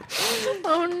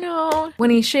 oh no. When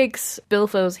he shakes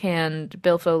Bilfo's hand,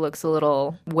 Bilfo looks a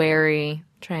little wary,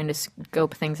 trying to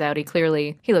scope things out.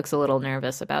 He looks a little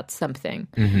nervous about something.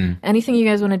 Mm-hmm. Anything you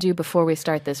guys want to do before we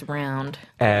start this round?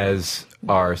 As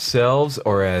ourselves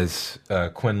or as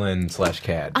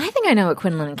Quinlan/Cad? I think I know what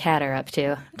Quinlan and Cat are up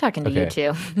to. I'm talking to you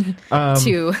two.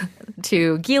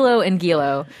 to Gilo and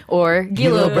Gilo, or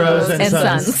Gilo Bros and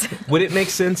Sons. Would it make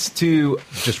sense to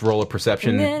just roll a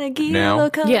perception now? Yeah.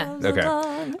 Okay. Yeah.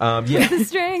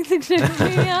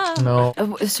 No.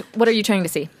 So what are you trying to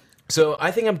see? So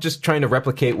I think I'm just trying to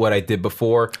replicate what I did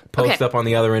before. Post Okay. up on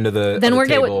the other end of the Then we're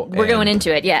table. going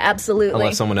into it. Yeah, absolutely.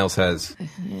 Unless someone else has.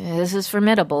 Yeah, this is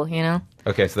formidable, you know?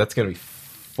 Okay, so that's going to be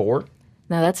 4?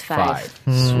 No, that's 5.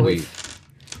 Sweet.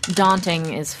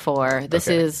 Daunting is 4. This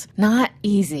Okay. is not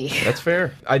easy. That's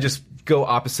fair. I just go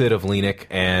opposite of Lenik,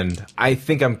 and I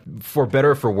think I'm, for better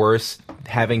or for worse,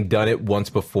 having done it once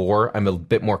before, I'm a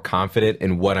bit more confident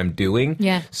in what I'm doing.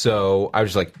 Yeah. So I was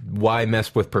just like, why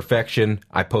mess with perfection?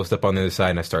 I post up on the other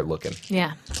side and I start looking.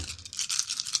 Yeah.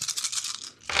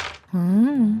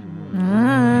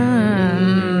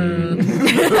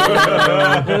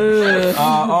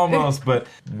 Almost, but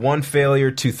 1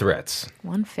 failure, 2 threats.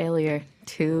 1 failure,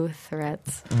 2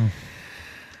 threats.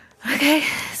 Okay,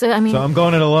 so I mean, So I'm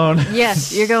going it alone.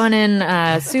 yes, you're going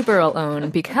in super alone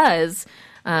because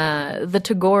the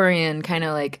Tagorian kind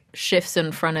of like shifts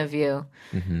in front of you.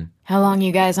 Mm-hmm. How long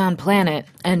you guys on planet?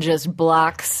 And just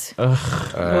blocks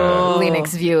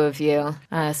Lenik's view of you.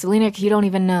 So Lenik, you don't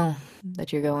even know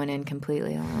that you're going in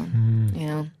completely alone. You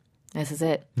know, this is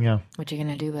it. Yeah. What you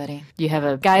gonna do, buddy? You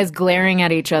have guys glaring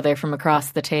at each other from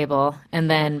across the table, and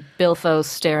then Bilfo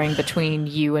staring between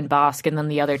you and Bosk, and then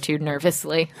the other two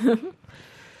nervously.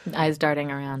 Eyes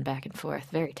darting around back and forth.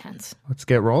 Very tense. Let's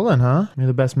get rolling, huh? May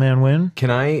the best man win.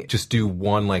 Can I just do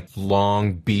one like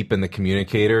long beep in the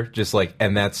communicator? Just like,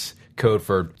 and that's code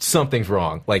for something's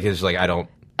wrong. Like it's like I don't.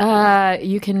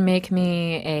 You can make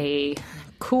me a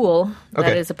cool that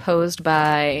Okay. is opposed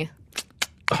by.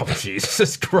 Oh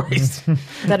Jesus Christ!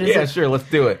 That is Yeah, sure. Let's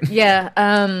do it. Yeah,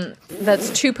 that's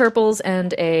 2 purples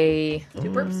and a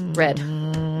red.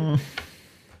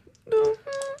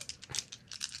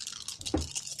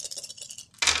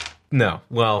 No.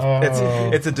 Well,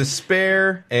 it's a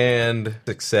despair and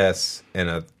success and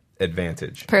a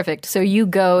advantage. Perfect. So you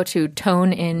go to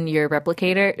tone in your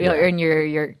replicator or in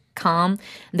your comm.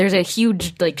 There's a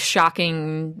huge, like,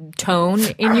 shocking tone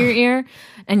in your ear,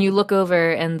 and you look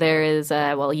over, and there is,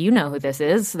 well, you know who this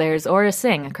is. There's Aura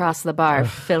Singh across the bar,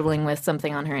 fiddling with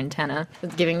something on her antenna,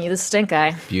 giving you the stink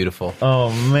eye. Beautiful.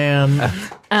 Oh, man.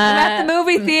 I'm at the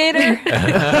movie theater.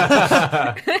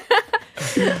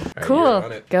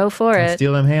 Cool. Go for it.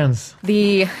 Steal them hands.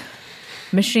 The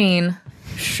machine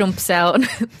shumps out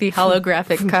the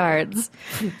holographic cards,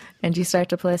 and you start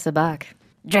to play Sabak.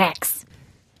 Drax.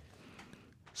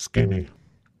 Skinny.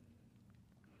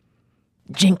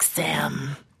 Jinx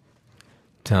Sam.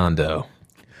 Tondo.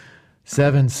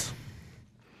 Sevens.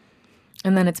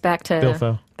 And then it's back to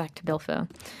Bilfo. Bilfo.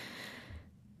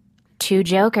 2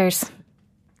 jokers.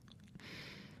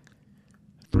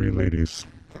 3 ladies.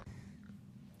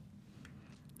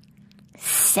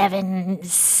 7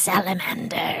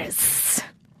 salamanders.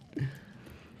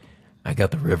 I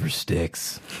got the river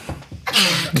Styx.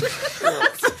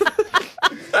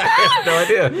 I have no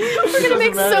idea. We're gonna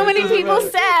make so many people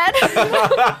sad.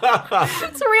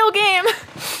 It's a real game.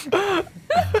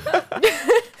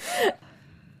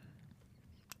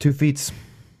 2 feats.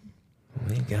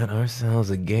 We got ourselves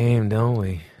a game, don't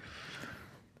we?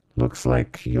 Looks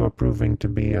like you're proving to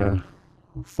be a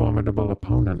formidable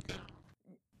opponent.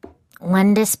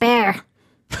 1 despair.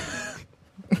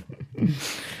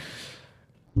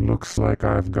 Looks like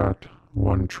I've got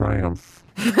 1 triumph.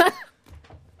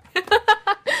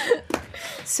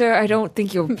 Sir, I don't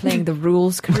think you're playing the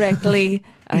rules correctly.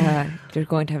 You're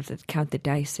going to have to count the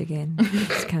dice again.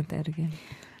 Let's count that again.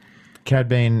 Cad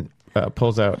Bane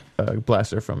pulls out a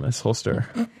blaster from his holster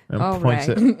and All points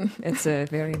right. it. It's a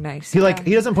very nice. He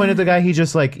doesn't point at the guy. He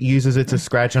just like uses it to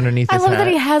scratch underneath I his love hat. that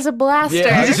he has a blaster.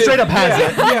 Yeah. He just straight up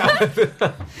has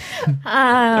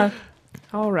it.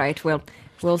 All right. Well,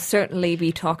 we'll certainly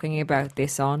be talking about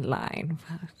this online.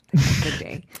 Good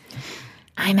day.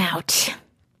 I'm out.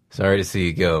 Sorry to see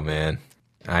you go, man.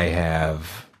 I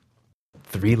have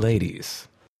 3 ladies.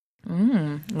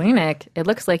 Lenik, it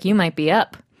looks like you might be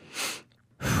up.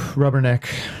 Rubberneck.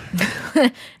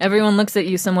 Everyone looks at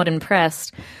you somewhat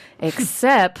impressed,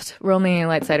 except roll me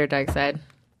light side or dark side.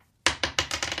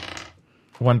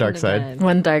 One dark side.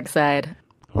 One dark side.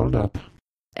 Hold up.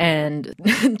 And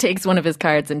takes one of his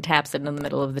cards and taps it in the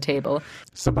middle of the table.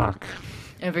 Sabak.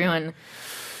 Everyone.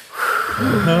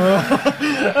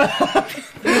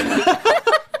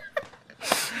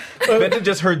 Benton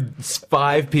just heard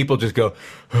 5 people just go,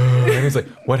 and he's like,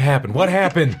 what happened? What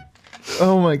happened?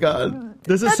 Oh my god.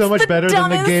 This is so much better than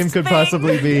the game could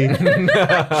possibly be.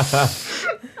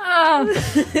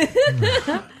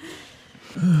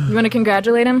 You want to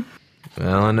congratulate him?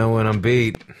 Well, I know when I'm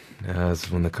beat.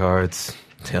 That's when the cards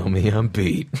tell me I'm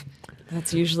beat.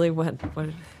 That's usually what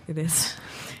it is.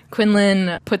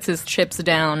 Quinlan puts his chips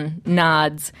down,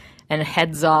 nods, and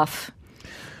heads off.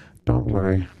 Don't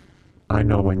worry. I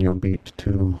know when you're beat,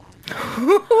 too.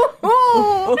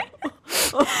 I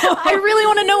really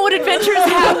want to know what adventure is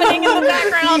happening in the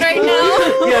background right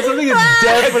now. Yeah, something is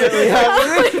definitely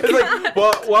happening. It's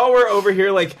like while we're over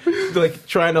here, like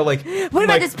trying to What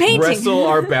about this painting? wrestle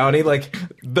our bounty, like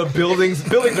the buildings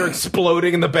are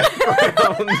exploding in the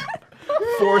background.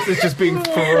 Force is just being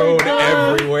thrown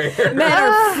everywhere. Men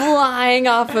are flying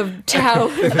off of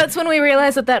towers. That's when we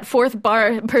realize that fourth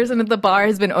person at the bar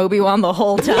has been Obi-Wan the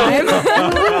whole time.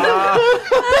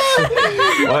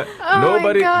 What?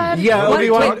 Nobody. God. Yeah, What-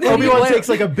 Obi-Wan what- takes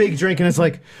like a big drink and it's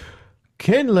like,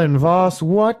 Quinlan Voss,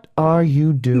 what are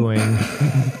you doing?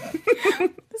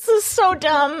 This is so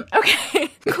dumb. Okay,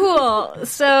 cool.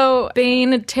 So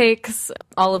Bane takes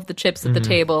all of the chips at the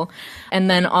table and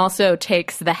then also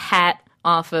takes the hat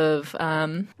off of...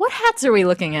 what hats are we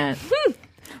looking at?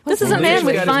 This is a man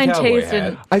with got his fine cowboy taste. hat.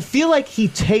 And I feel like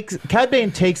Cad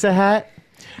Bane takes a hat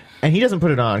and he doesn't put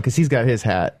it on because he's got his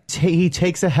hat. He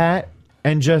takes a hat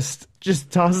and just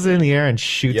tosses it in the air and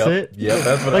shoots it. Yep,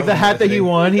 that's what Like I the was hat that he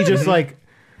imagining. won, he just like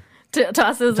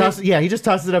tosses it, he just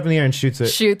tosses it up in the air and shoots it.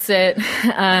 shoots it,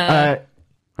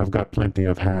 I've got plenty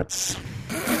of hats.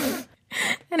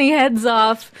 and he heads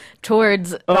off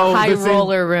towards the Oh, high the same-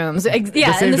 roller rooms.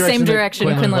 Yeah, same in the same direction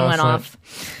that direction Quinlan Quinlan went Voss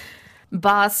off.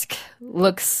 Bosk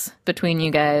looks between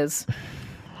you guys.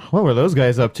 What were those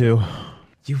guys up to?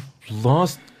 You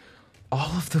lost all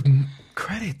of the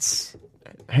credits.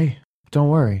 Hey, don't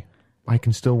worry. I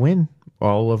can still win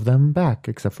all of them back,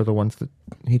 except for the ones that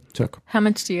he took. How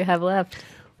much do you have left?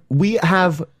 We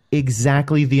have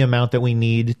exactly the amount that we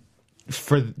need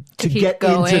to keep get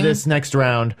going. into this next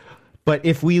round. But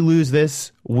if we lose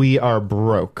this, we are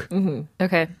broke.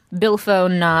 Okay.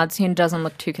 Bilfo nods. He doesn't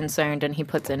look too concerned, and he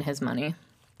puts in his money.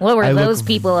 What were I look those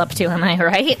people up to, am I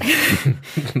right?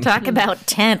 Talk about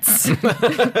tense.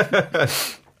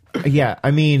 Yeah,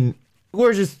 I mean,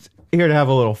 we're just here to have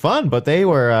a little fun, but they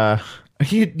were.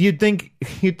 You'd think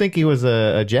he was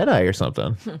a Jedi or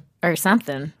something. Or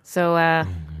something. So, are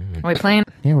we playing?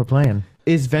 Yeah, we're playing.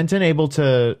 Is Venton able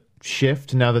to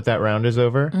shift now that round is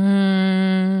over?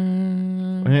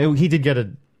 He did get a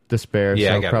despair,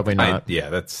 Yeah, so I got probably not.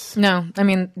 that's No, I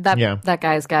mean, that Yeah. that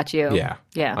guy's got you. yeah.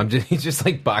 Yeah. He's just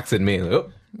like boxing me.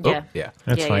 Oh, Yeah. yeah.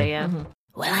 That's yeah, fine. yeah.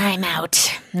 Well, I'm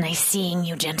out. Nice seeing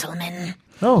you, gentlemen.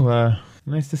 Oh,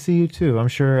 nice to see you too. I'm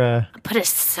sure. Put a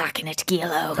sock in it,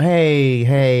 Gilo.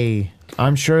 Hey,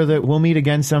 I'm sure that we'll meet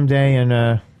again someday,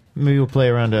 and maybe we'll play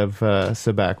a round of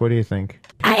Sabak. What do you think?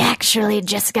 I actually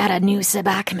just got a new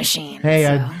Sabak machine. Hey,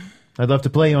 so. I'd love to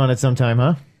play you on it sometime,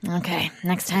 huh? Okay,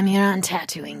 next time you're on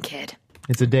tattooing, kid.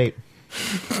 It's a date.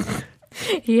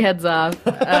 He heads off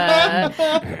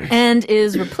and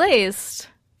is replaced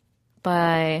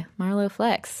by Marlo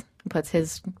Flex. He puts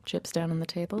his chips down on the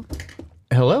table.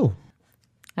 Hello.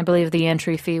 I believe the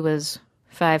entry fee was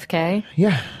 $5,000.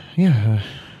 Yeah.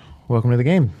 Welcome to the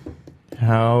game.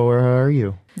 How are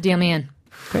you? Deal me in.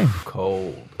 Okay.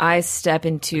 Cold. I step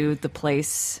into the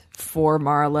place for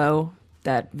Marlowe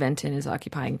that Venton is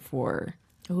occupying for.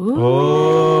 Ooh.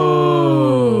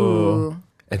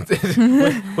 And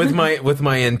with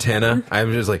my antenna,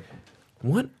 I'm just like,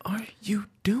 what are you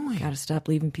doing? Gotta stop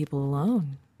leaving people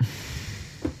alone.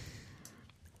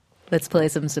 Let's play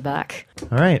some sabacc.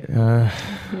 All right.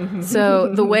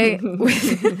 So the way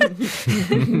this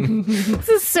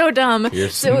is so dumb.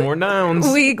 Here's some more nouns.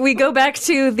 We go back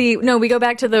to the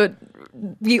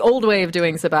old way of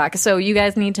doing sabacc. So you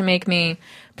guys need to make me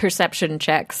perception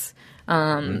checks.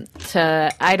 I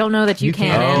don't know that you can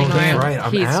can't. anymore. Oh, that's right.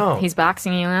 I'm out. He's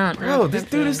boxing you out. Bro, this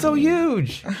dude is so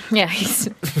huge. Yeah,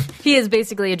 he is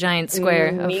basically a giant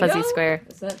square, a fuzzy square.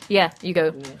 Yeah, you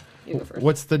go.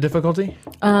 What's the difficulty?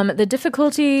 The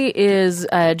difficulty is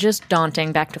just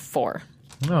daunting, back to 4.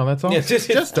 No, that's all. Yeah,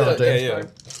 just daunting. Yeah.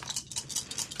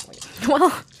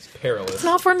 Well, Perilous. it's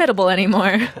not formidable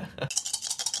anymore.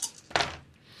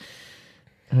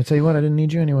 And I tell you what, I didn't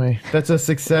need you anyway. That's a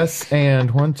success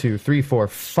and 1, 2, 3, 4,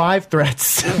 5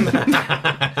 threats.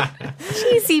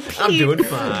 Easy Pete. I'm doing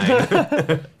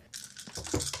fine.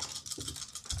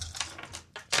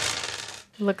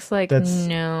 Looks like That's-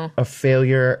 no. A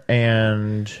failure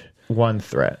and 1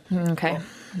 threat. Okay.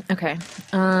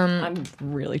 I'm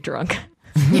really drunk.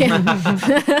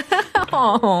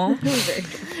 Oh.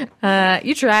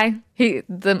 You try.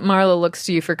 Marlo looks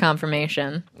to you for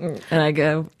confirmation. And I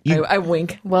go, I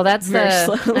wink. Well, that's Very the.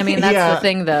 slowly. I mean, that's Yeah. the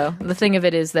thing, though. The thing of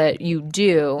it is that you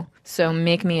do. So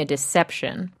make me a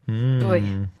deception.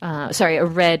 Sorry, a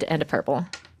red and a purple.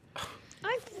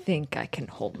 I think I can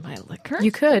hold my liquor.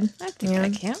 You could. I think I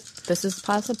can. This is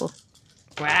possible.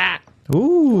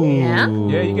 Ooh. Yeah?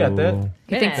 Yeah, you got that.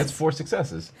 You think That's 4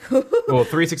 successes. Well,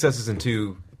 3 successes and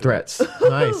 2 Threats.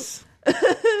 Nice.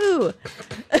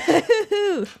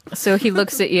 so? He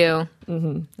looks at you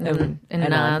And and nod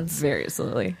nods. very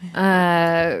slowly.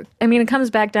 I mean, it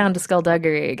comes back down to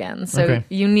skullduggery again. So Okay.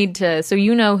 you need to. So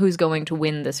you know who's going to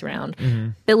win this round.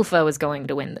 Bilfo is going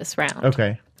to win this round.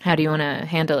 Okay. How do you want to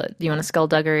handle it? Do you want to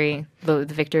skullduggery the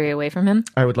victory away from him?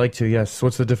 I would like to, yes.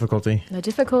 What's the difficulty? The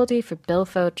difficulty for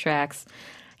Bilfo tracks.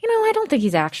 I don't think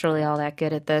he's actually all that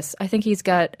good at this. I think he's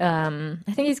got.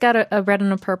 A red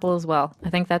and a purple as well. I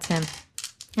think that's him.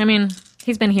 I mean,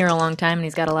 he's been here a long time and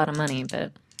he's got a lot of money,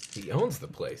 but He owns the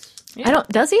place. I don't.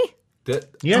 Does he?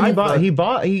 Yeah,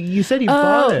 you said he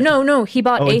bought it. No, he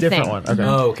bought Oh, a a different thing. one. Okay.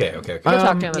 Oh, okay. Go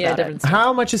talk to him about it.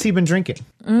 How much has he been drinking?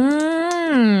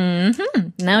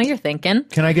 Now you're thinking.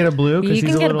 Can I get a blue? 'Cause You he's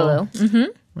can a get little... a blue.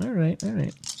 All right.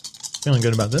 Feeling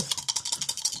good about this.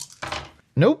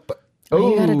 Nope.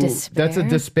 You got a That's a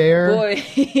despair? Boy.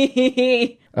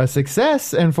 a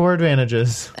success and 4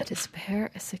 advantages. A despair,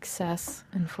 a success,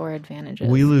 and 4 advantages.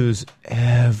 We lose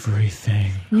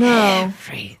everything. No.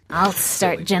 I'll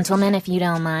start, gentlemen, if you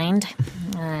don't mind.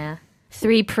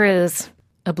 3 pros,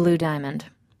 a blue diamond.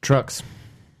 Trucks.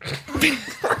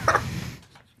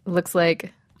 Looks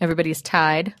like everybody's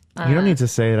tied. You don't need to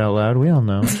say it out loud. We all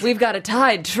know. We've got a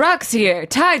tied trucks here.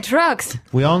 Tied trucks.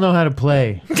 We all know how to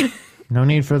play. No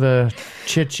need for the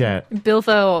chit chat.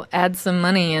 Bilfo adds some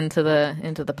money into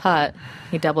the pot.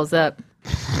 He doubles up.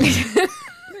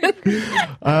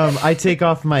 I take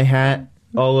off my hat,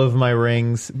 all of my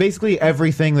rings, basically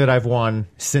everything that I've won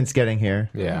since getting here.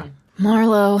 Yeah.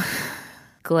 Marlo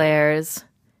glares,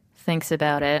 thinks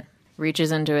about it,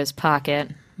 reaches into his pocket,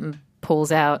 and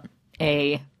pulls out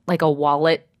a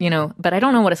wallet, but I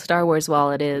don't know what a Star Wars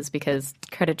wallet is because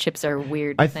credit chips are a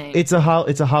weird thing. It's a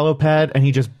hollow pad, and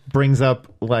he just brings up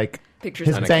Pictures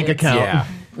his of bank kids. account. Yeah.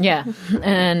 Yeah,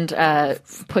 and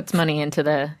puts money into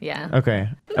the Okay.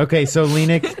 So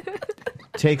Lenik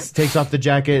takes off the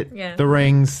jacket, the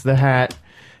rings, the hat,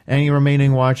 any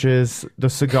remaining watches, the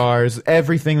cigars,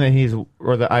 everything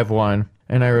that I've won,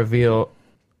 and I reveal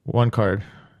 1 card,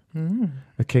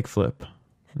 a kickflip,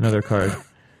 another card,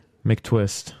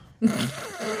 McTwist.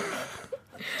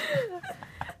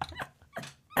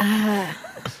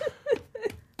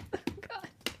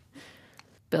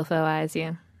 Bilfo eyes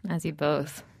you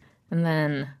both, and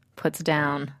then puts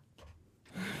down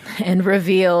and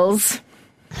reveals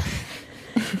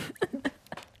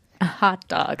a hot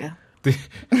dog. The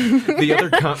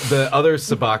other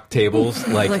sabacc tables,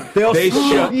 they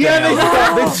shut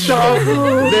down. They stop.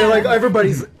 They're like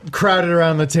everybody's crowded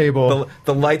around the table.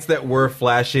 The lights that were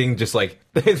flashing, just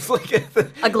it's like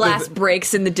A glass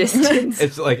breaks in the distance.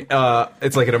 it's like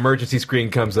an emergency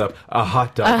screen comes up. A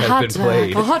hot dog has been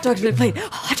played. A hot dog's been played.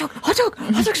 Hot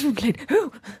dog's been played.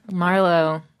 Who?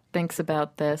 Marlo thinks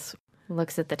about this,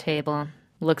 looks at the table,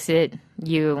 looks at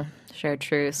you,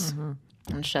 Chartreuse,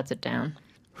 and shuts it down.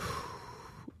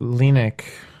 Lenik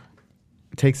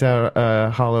takes out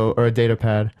a hollow or a data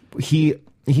pad. He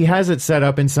has it set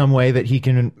up in some way that he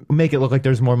can make it look like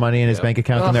there's more money in his bank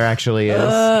account than there actually is.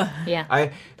 Yeah.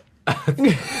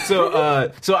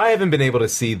 So I haven't been able to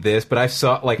see this, but I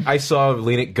saw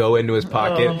Lenik go into his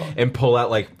pocket and pull out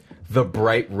the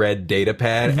bright red data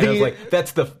pad. And I was like,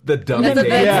 that's the dummy data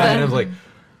pad. And I was like,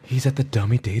 he's at the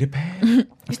dummy data pad?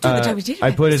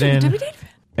 I put it in,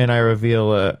 and I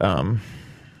reveal a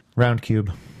round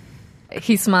cube.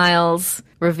 He smiles,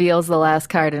 reveals the last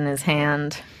card in his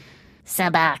hand.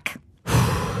 Sabak.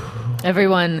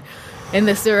 Everyone in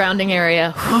the surrounding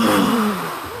area.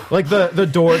 Like the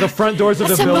front doors of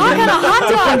the building. And a hot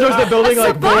dog. The front doors of the building,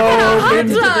 like,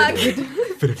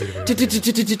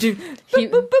 He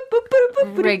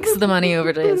rakes the money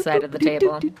over to his side of the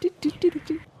table.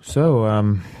 So,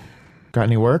 got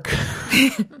any work?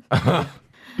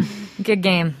 Good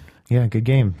game. Yeah, good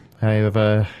game. I have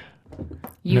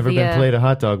never been played a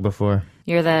hot dog before.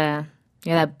 You're the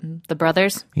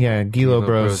brothers? Yeah, Gilo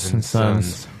Bros and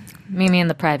Sons. Meet me in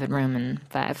the private room in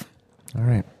 5. All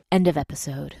right. End of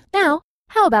episode. Now,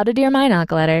 how about a Dear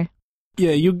Minoc letter?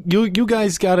 Yeah, you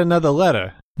guys got another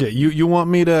letter. Yeah, you want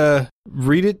me to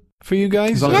read it for you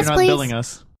guys? As long as you're not billing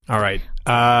us. All right.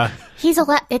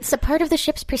 It's a part of the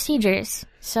ship's procedures.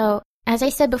 So, as I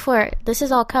said before, this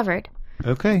is all covered.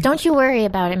 Okay. Don't you worry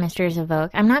about it, Mr.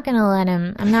 Zavok. I'm not gonna let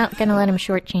him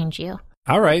shortchange you.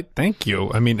 All right, thank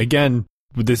you. I mean, again,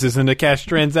 this isn't a cash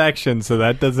transaction, so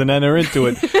that doesn't enter into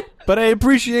it. But I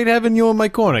appreciate having you in my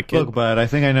corner, kid. Look, bud, I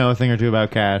think I know a thing or two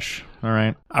about cash. All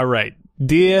right. All right.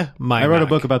 Dear Minoc. I wrote a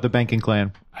book about the banking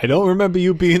clan. I don't remember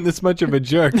you being this much of a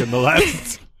jerk in the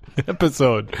last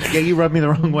episode. Yeah, you rubbed me the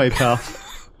wrong way, pal.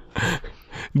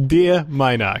 Dear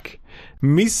Minoc,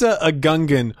 Misa a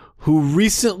Gungan who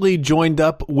recently joined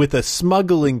up with a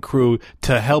smuggling crew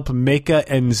to help make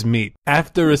ends meet.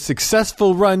 After a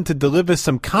successful run to deliver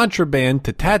some contraband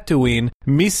to Tatooine,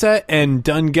 Misa and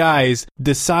Dunguys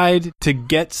decide to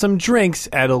get some drinks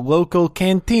at a local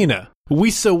cantina.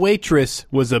 Wisa waitress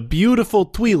was a beautiful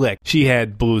Twi'lek. She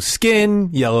had blue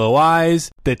skin, yellow eyes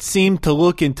that seemed to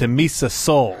look into Misa's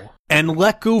soul. And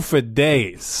Leku for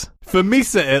days. For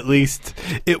Misa, at least,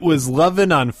 it was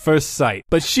lovin' on first sight.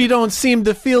 But she don't seem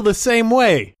to feel the same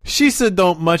way. Shisa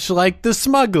don't much like the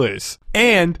smugglers.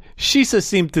 And Shisa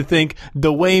seemed to think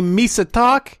the way Misa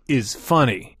talk is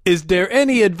funny. Is there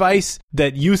any advice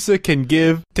that Yusa can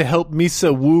give to help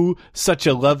Misa woo such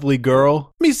a lovely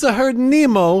girl? Misa heard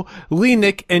Nemo,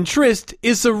 Lenik, and Trist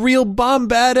is a real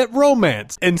bombad at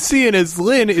romance. And seeing as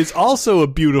Lynn is also a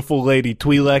beautiful lady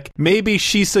Twi'lek, maybe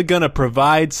Shisa gonna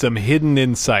provide some hidden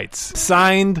insights.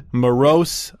 Signed,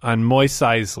 Morose on Mos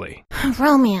Eisley.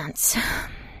 Romance.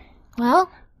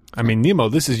 Well... I mean, Nemo,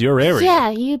 this is your area. Yeah,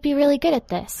 you'd be really good at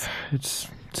this. It's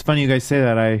funny you guys say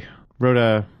that. I wrote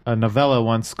a novella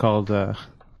once called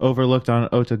Overlooked on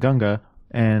Otogunga,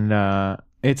 and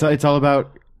it's all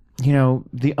about,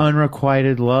 the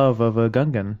unrequited love of a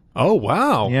Gungan. Oh,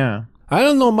 wow. Yeah. I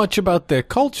don't know much about their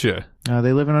culture.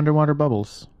 They live in underwater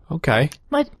bubbles. Okay.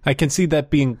 What? I can see that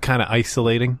being kind of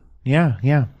isolating.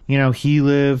 Yeah. He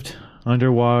lived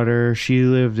underwater. She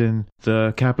lived in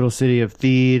the capital city of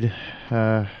Theed.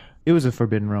 It was a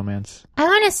forbidden romance. I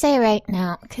want to say right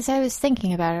now, because I was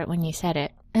thinking about it when you said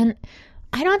it, and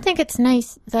I don't think it's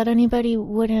nice that anybody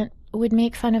would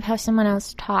make fun of how someone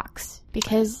else talks,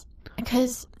 because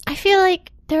I feel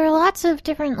like there are lots of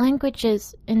different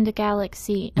languages in the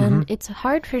galaxy, and it's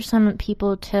hard for some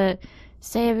people to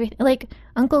say everything. Like,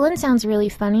 Uncle Lin sounds really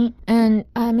funny, and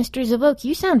Mr. Zavok,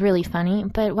 you sound really funny,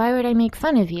 but why would I make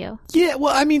fun of you? Yeah,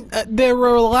 well, I mean, there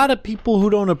are a lot of people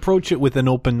who don't approach it with an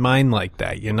open mind like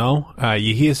that,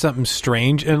 you hear something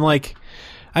strange, and,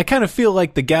 I kind of feel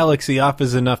like the galaxy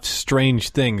offers enough strange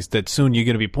things that soon you're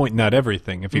going to be pointing out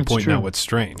everything if you're pointing out what's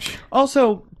strange.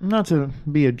 Also, not to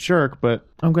be a jerk, but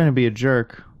I'm going to be a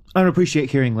jerk. I don't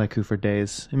appreciate hearing Leku for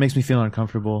days. It makes me feel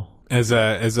uncomfortable.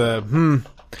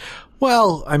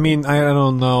 Well, I mean, I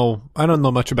don't know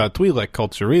much about Twi'lek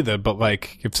culture either, but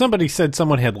if somebody said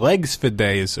someone had legs for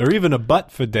days, or even a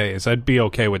butt for days, I'd be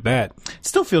okay with that. It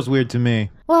still feels weird to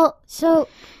me. Well, so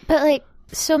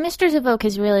Mr. Zavok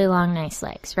has really long, nice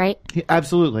legs, right? Yeah,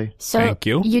 absolutely. So thank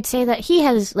you. You'd say that he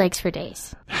has legs for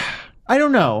days. I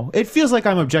don't know. It feels like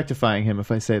I'm objectifying him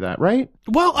if I say that, right?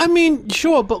 Well, I mean,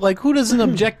 sure, but who doesn't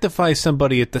objectify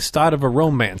somebody at the start of a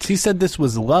romance? He said this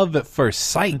was love at first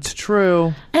sight. It's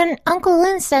true. And Uncle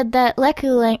Lin said that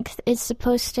Leku length is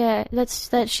supposed to...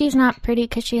 that she's not pretty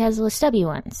because she has the stubby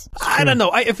ones. I don't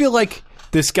know. I feel like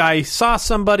this guy saw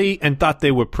somebody and thought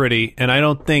they were pretty, and I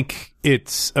don't think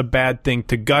it's a bad thing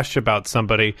to gush about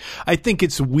somebody. I think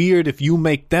it's weird if you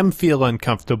make them feel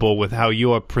uncomfortable with how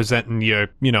you're presenting your,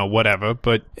 whatever,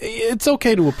 but it's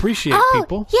okay to appreciate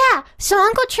people. Yeah, so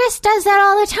Uncle Trist does that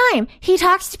all the time. He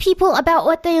talks to people about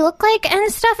what they look like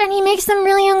and stuff, and he makes them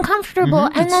really uncomfortable,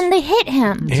 and then they hit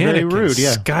him. It's very rude,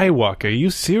 yeah. Skywalker, are you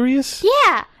serious?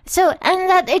 Yeah. and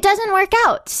that it doesn't work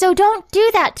out. So don't do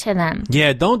that to them.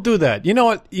 Yeah, don't do that. You know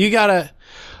what? You gotta...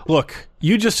 Look,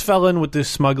 you just fell in with this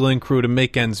smuggling crew to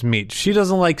make ends meet. She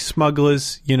doesn't like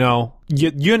smugglers, you know.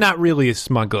 You're not really a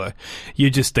smuggler. You're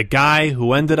just a guy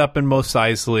who ended up in Mos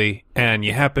Eisley, and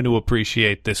you happen to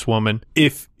appreciate this woman.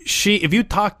 If you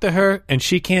talk to her and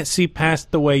she can't see past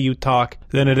the way you talk,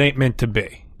 then it ain't meant to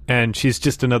be. And she's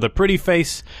just another pretty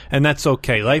face, and that's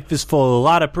okay. Life is full of a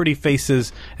lot of pretty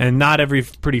faces, and not every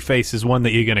pretty face is one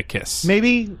that you're going to kiss.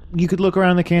 Maybe you could look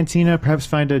around the cantina, perhaps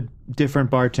find a different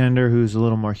bartender who's a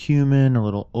little more human, a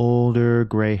little older,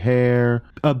 gray hair,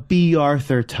 a B.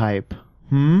 Arthur type.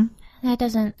 That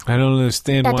doesn't... I don't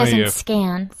understand That why doesn't you're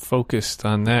scan. focused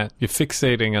on that. You're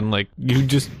fixating on, like, you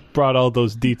just brought all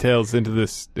those details into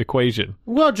this equation.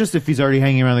 Well, just if he's already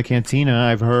hanging around the cantina,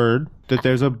 I've heard that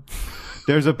there's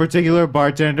a particular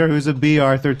bartender who's a B.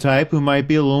 Arthur type who might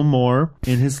be a little more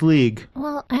in his league.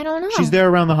 Well, I don't know. She's there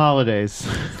around the holidays.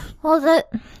 Well,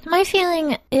 my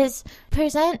feeling is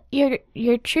present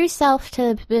your true self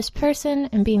to this person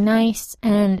and be nice.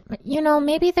 And, you know,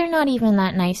 maybe they're not even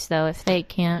that nice, though, if they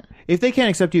can't. If they can't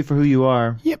accept you for who you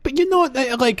are. Yeah, but you know what?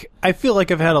 I feel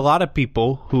like I've had a lot of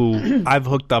people who I've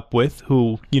hooked up with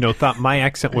who, you know, thought my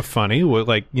accent was funny. Were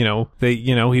like, you know,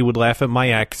 he would laugh at my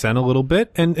accent a little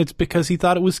bit, and it's because he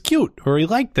thought it was cute or he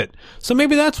liked it. So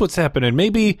maybe that's what's happening.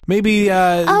 Maybe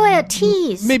a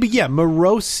tease. Maybe, yeah,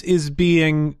 morose is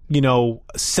being, you know,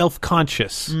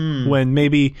 self-conscious when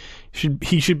maybe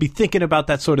he should be thinking about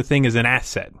that sort of thing as an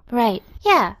asset. Right.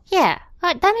 Yeah.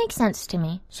 That makes sense to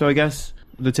me. So I guess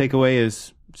the takeaway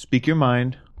is speak your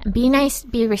mind. Be nice,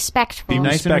 be respectful. Be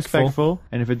nice and respectful.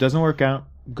 And if it doesn't work out,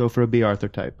 go for a B. Arthur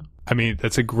type. I mean,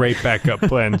 that's a great backup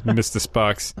plan, Mr.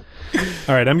 Sparks.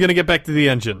 All right, I'm going to get back to the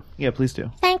engine. Yeah, please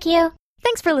do. Thank you.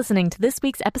 Thanks for listening to this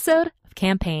week's episode of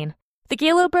Campaign. The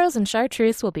Gilo Bros and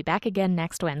Chartreuse will be back again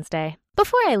next Wednesday.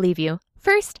 Before I leave you,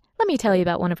 first, let me tell you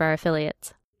about one of our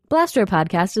affiliates. Blastro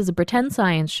Podcast is a pretend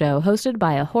science show hosted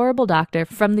by a horrible doctor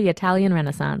from the Italian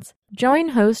Renaissance. Join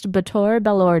host Bator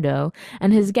Bellordo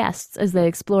and his guests as they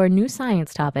explore new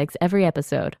science topics every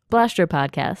episode. Blastro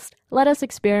Podcast. Let us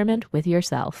experiment with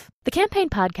yourself. The Campaign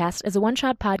Podcast is a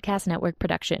One-Shot Podcast Network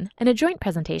production and a joint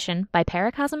presentation by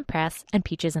Paracosm Press and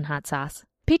Peaches and Hot Sauce.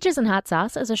 Peaches and Hot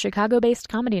Sauce is a Chicago-based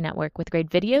comedy network with great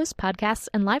videos, podcasts,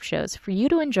 and live shows for you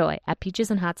to enjoy at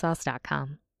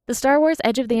peachesandhotsauce.com. The Star Wars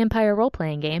Edge of the Empire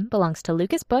role-playing game belongs to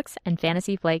Lucas Books and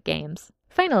Fantasy Flight Games.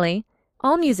 Finally,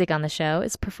 all music on the show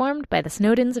is performed by the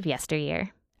Snowdens of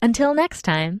yesteryear. Until next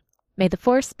time, may the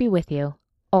Force be with you,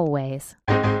 always.